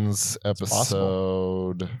Ends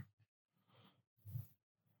episode.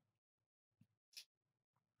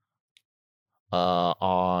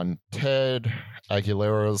 On Ted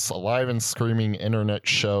Aguilera's Alive and Screaming internet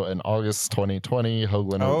show in August 2020,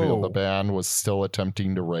 Hoagland revealed the band was still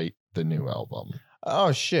attempting to write the new album.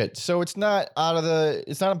 Oh shit! So it's not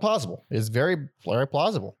it's not impossible. It's very, very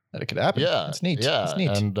plausible that it could happen. Yeah, it's neat. Yeah, it's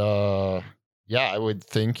neat. And I would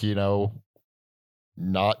think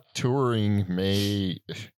not touring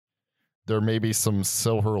there may be some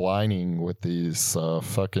silver lining with these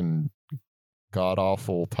fucking god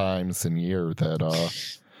awful times and year that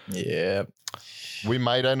yeah, we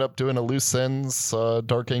might end up doing a Loose Ends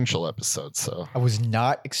Dark Angel episode. So I was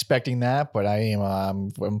not expecting that, but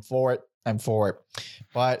I'm for it. I'm for it.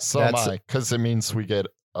 But so am I, because it means we get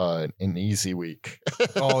an easy week.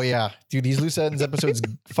 Oh yeah, dude, these Loose Ends episodes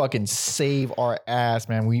fucking save our ass,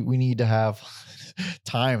 man. We need to have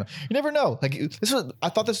time. You never know. Like I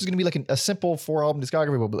thought this was gonna be like a simple 4-album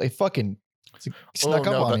discography, but they fucking snuck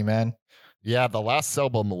up on me, man. Yeah, the last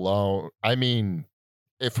album alone. I mean,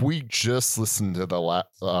 if we just listen to the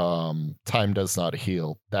Time Does Not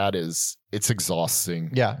Heal, it's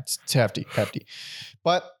exhausting. Yeah, it's hefty.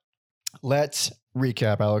 But let's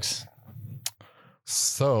recap, Alex.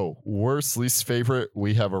 So, worst, least favorite,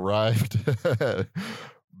 we have arrived.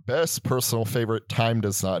 Best personal favorite, Time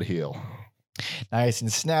Does Not Heal. Nice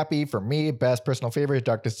and snappy for me. Best personal favorite,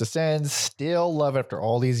 Darkness Descends. Still love it after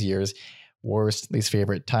all these years. Worst, least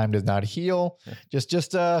favorite, Time Does Not Heal. Just who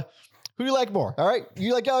do you like more? All right.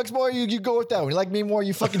 You like Alex more, you go with that one. You like me more,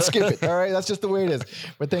 you fucking skip it. All right. That's just the way it is.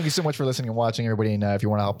 But thank you so much for listening and watching, everybody. And if you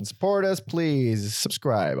want to help and support us, please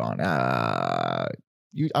subscribe on I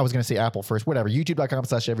was going to say Apple first, whatever.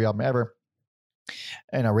 YouTube.com/everyalbumever.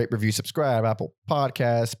 And rate, review, subscribe, Apple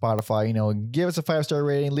Podcasts, Spotify, give us a 5-star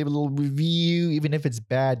rating, leave a little review. Even if it's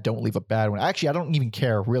bad, don't leave a bad one. Actually, I don't even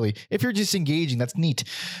care, really. If you're just engaging, that's neat.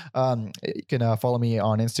 You can follow me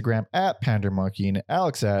on Instagram @PanderMonkey and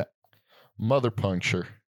Alex Mother Puncture.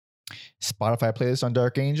 Spotify playlist on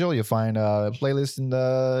Dark Angel. You'll find a playlist in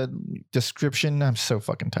the description. I'm so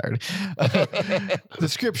fucking tired.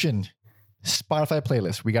 Description. Spotify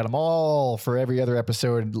playlist. We got them all for every other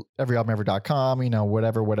episode. Everyalbumever.com,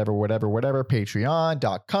 whatever.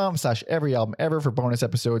 Patreon.com/everyalbumever for bonus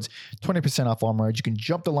episodes. 20% off all merch. You can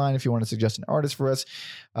jump the line if you want to suggest an artist for us.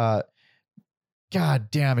 God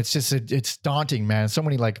damn, it's just it's daunting, man. So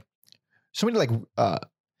many like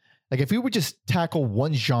if we would just tackle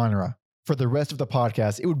one genre for the rest of the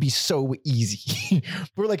podcast, it would be so easy.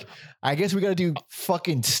 We're like, I guess we got to do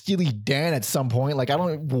fucking Steely Dan at some point. Like, I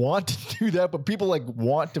don't want to do that, but people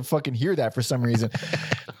want to fucking hear that for some reason.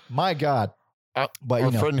 My God. But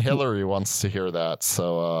our friend Hillary wants to hear that.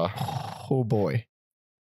 So, oh boy.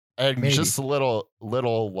 And maybe. Just a little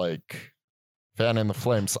like fan in the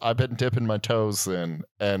flames. I've been dipping my toes in,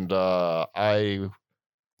 and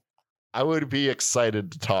I would be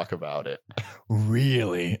excited to talk about it.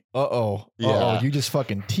 Really? Uh-oh. Yeah. You just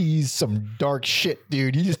fucking tease some dark shit,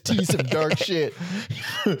 dude. You just tease some dark shit.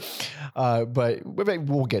 But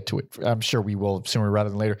we'll get to it. I'm sure we will sooner rather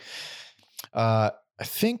than later. I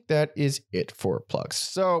think that is it for plugs.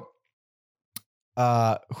 So,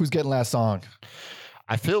 who's getting last song?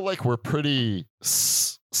 I feel like we're pretty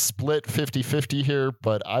split 50-50 here,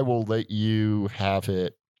 but I will let you have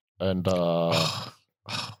it. And,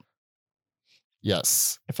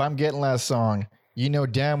 yes. If I'm getting last song, you know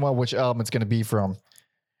damn well which album it's going to be from.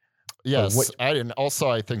 Yes. I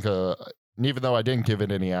think, even though I didn't give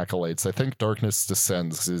it any accolades, I think Darkness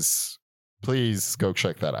Descends is Please go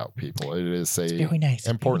check that out, people. It is It's a very nice.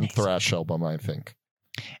 important very nice. thrash album, I think.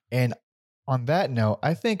 And on that note,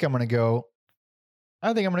 I think I'm gonna go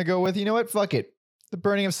with, you know what? Fuck it. The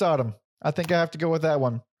Burning of Sodom. I think I have to go with that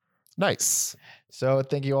one. Nice. So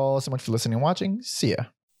thank you all so much for listening and watching. See ya.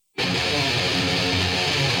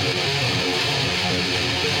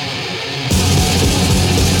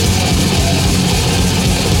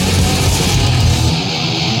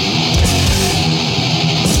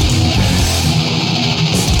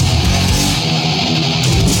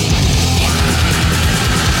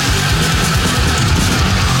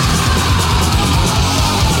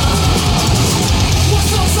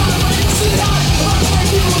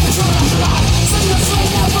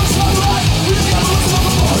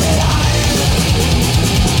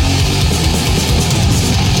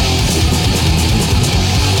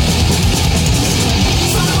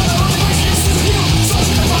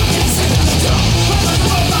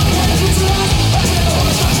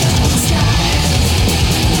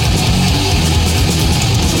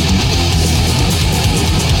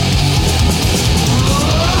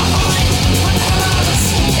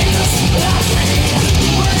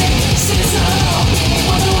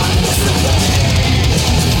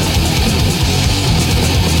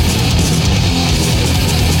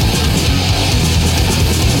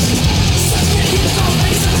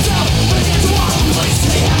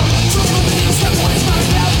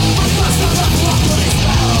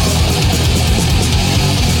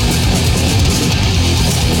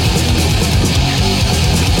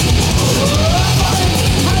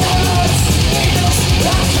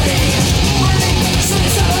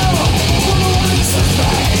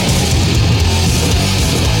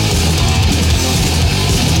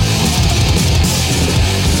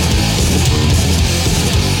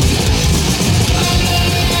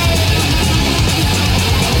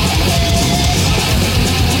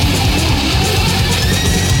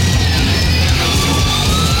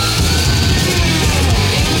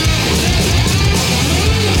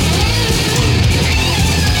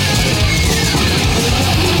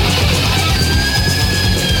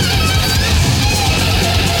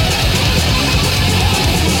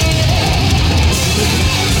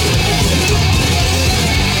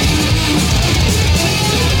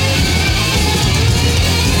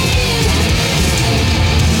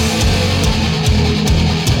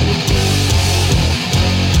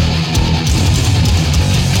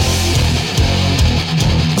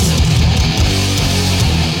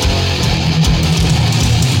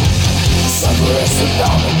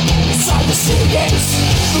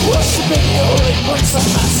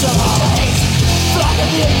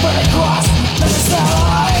 Cross,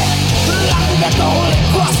 laughing at the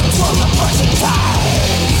holy cross, from the first time.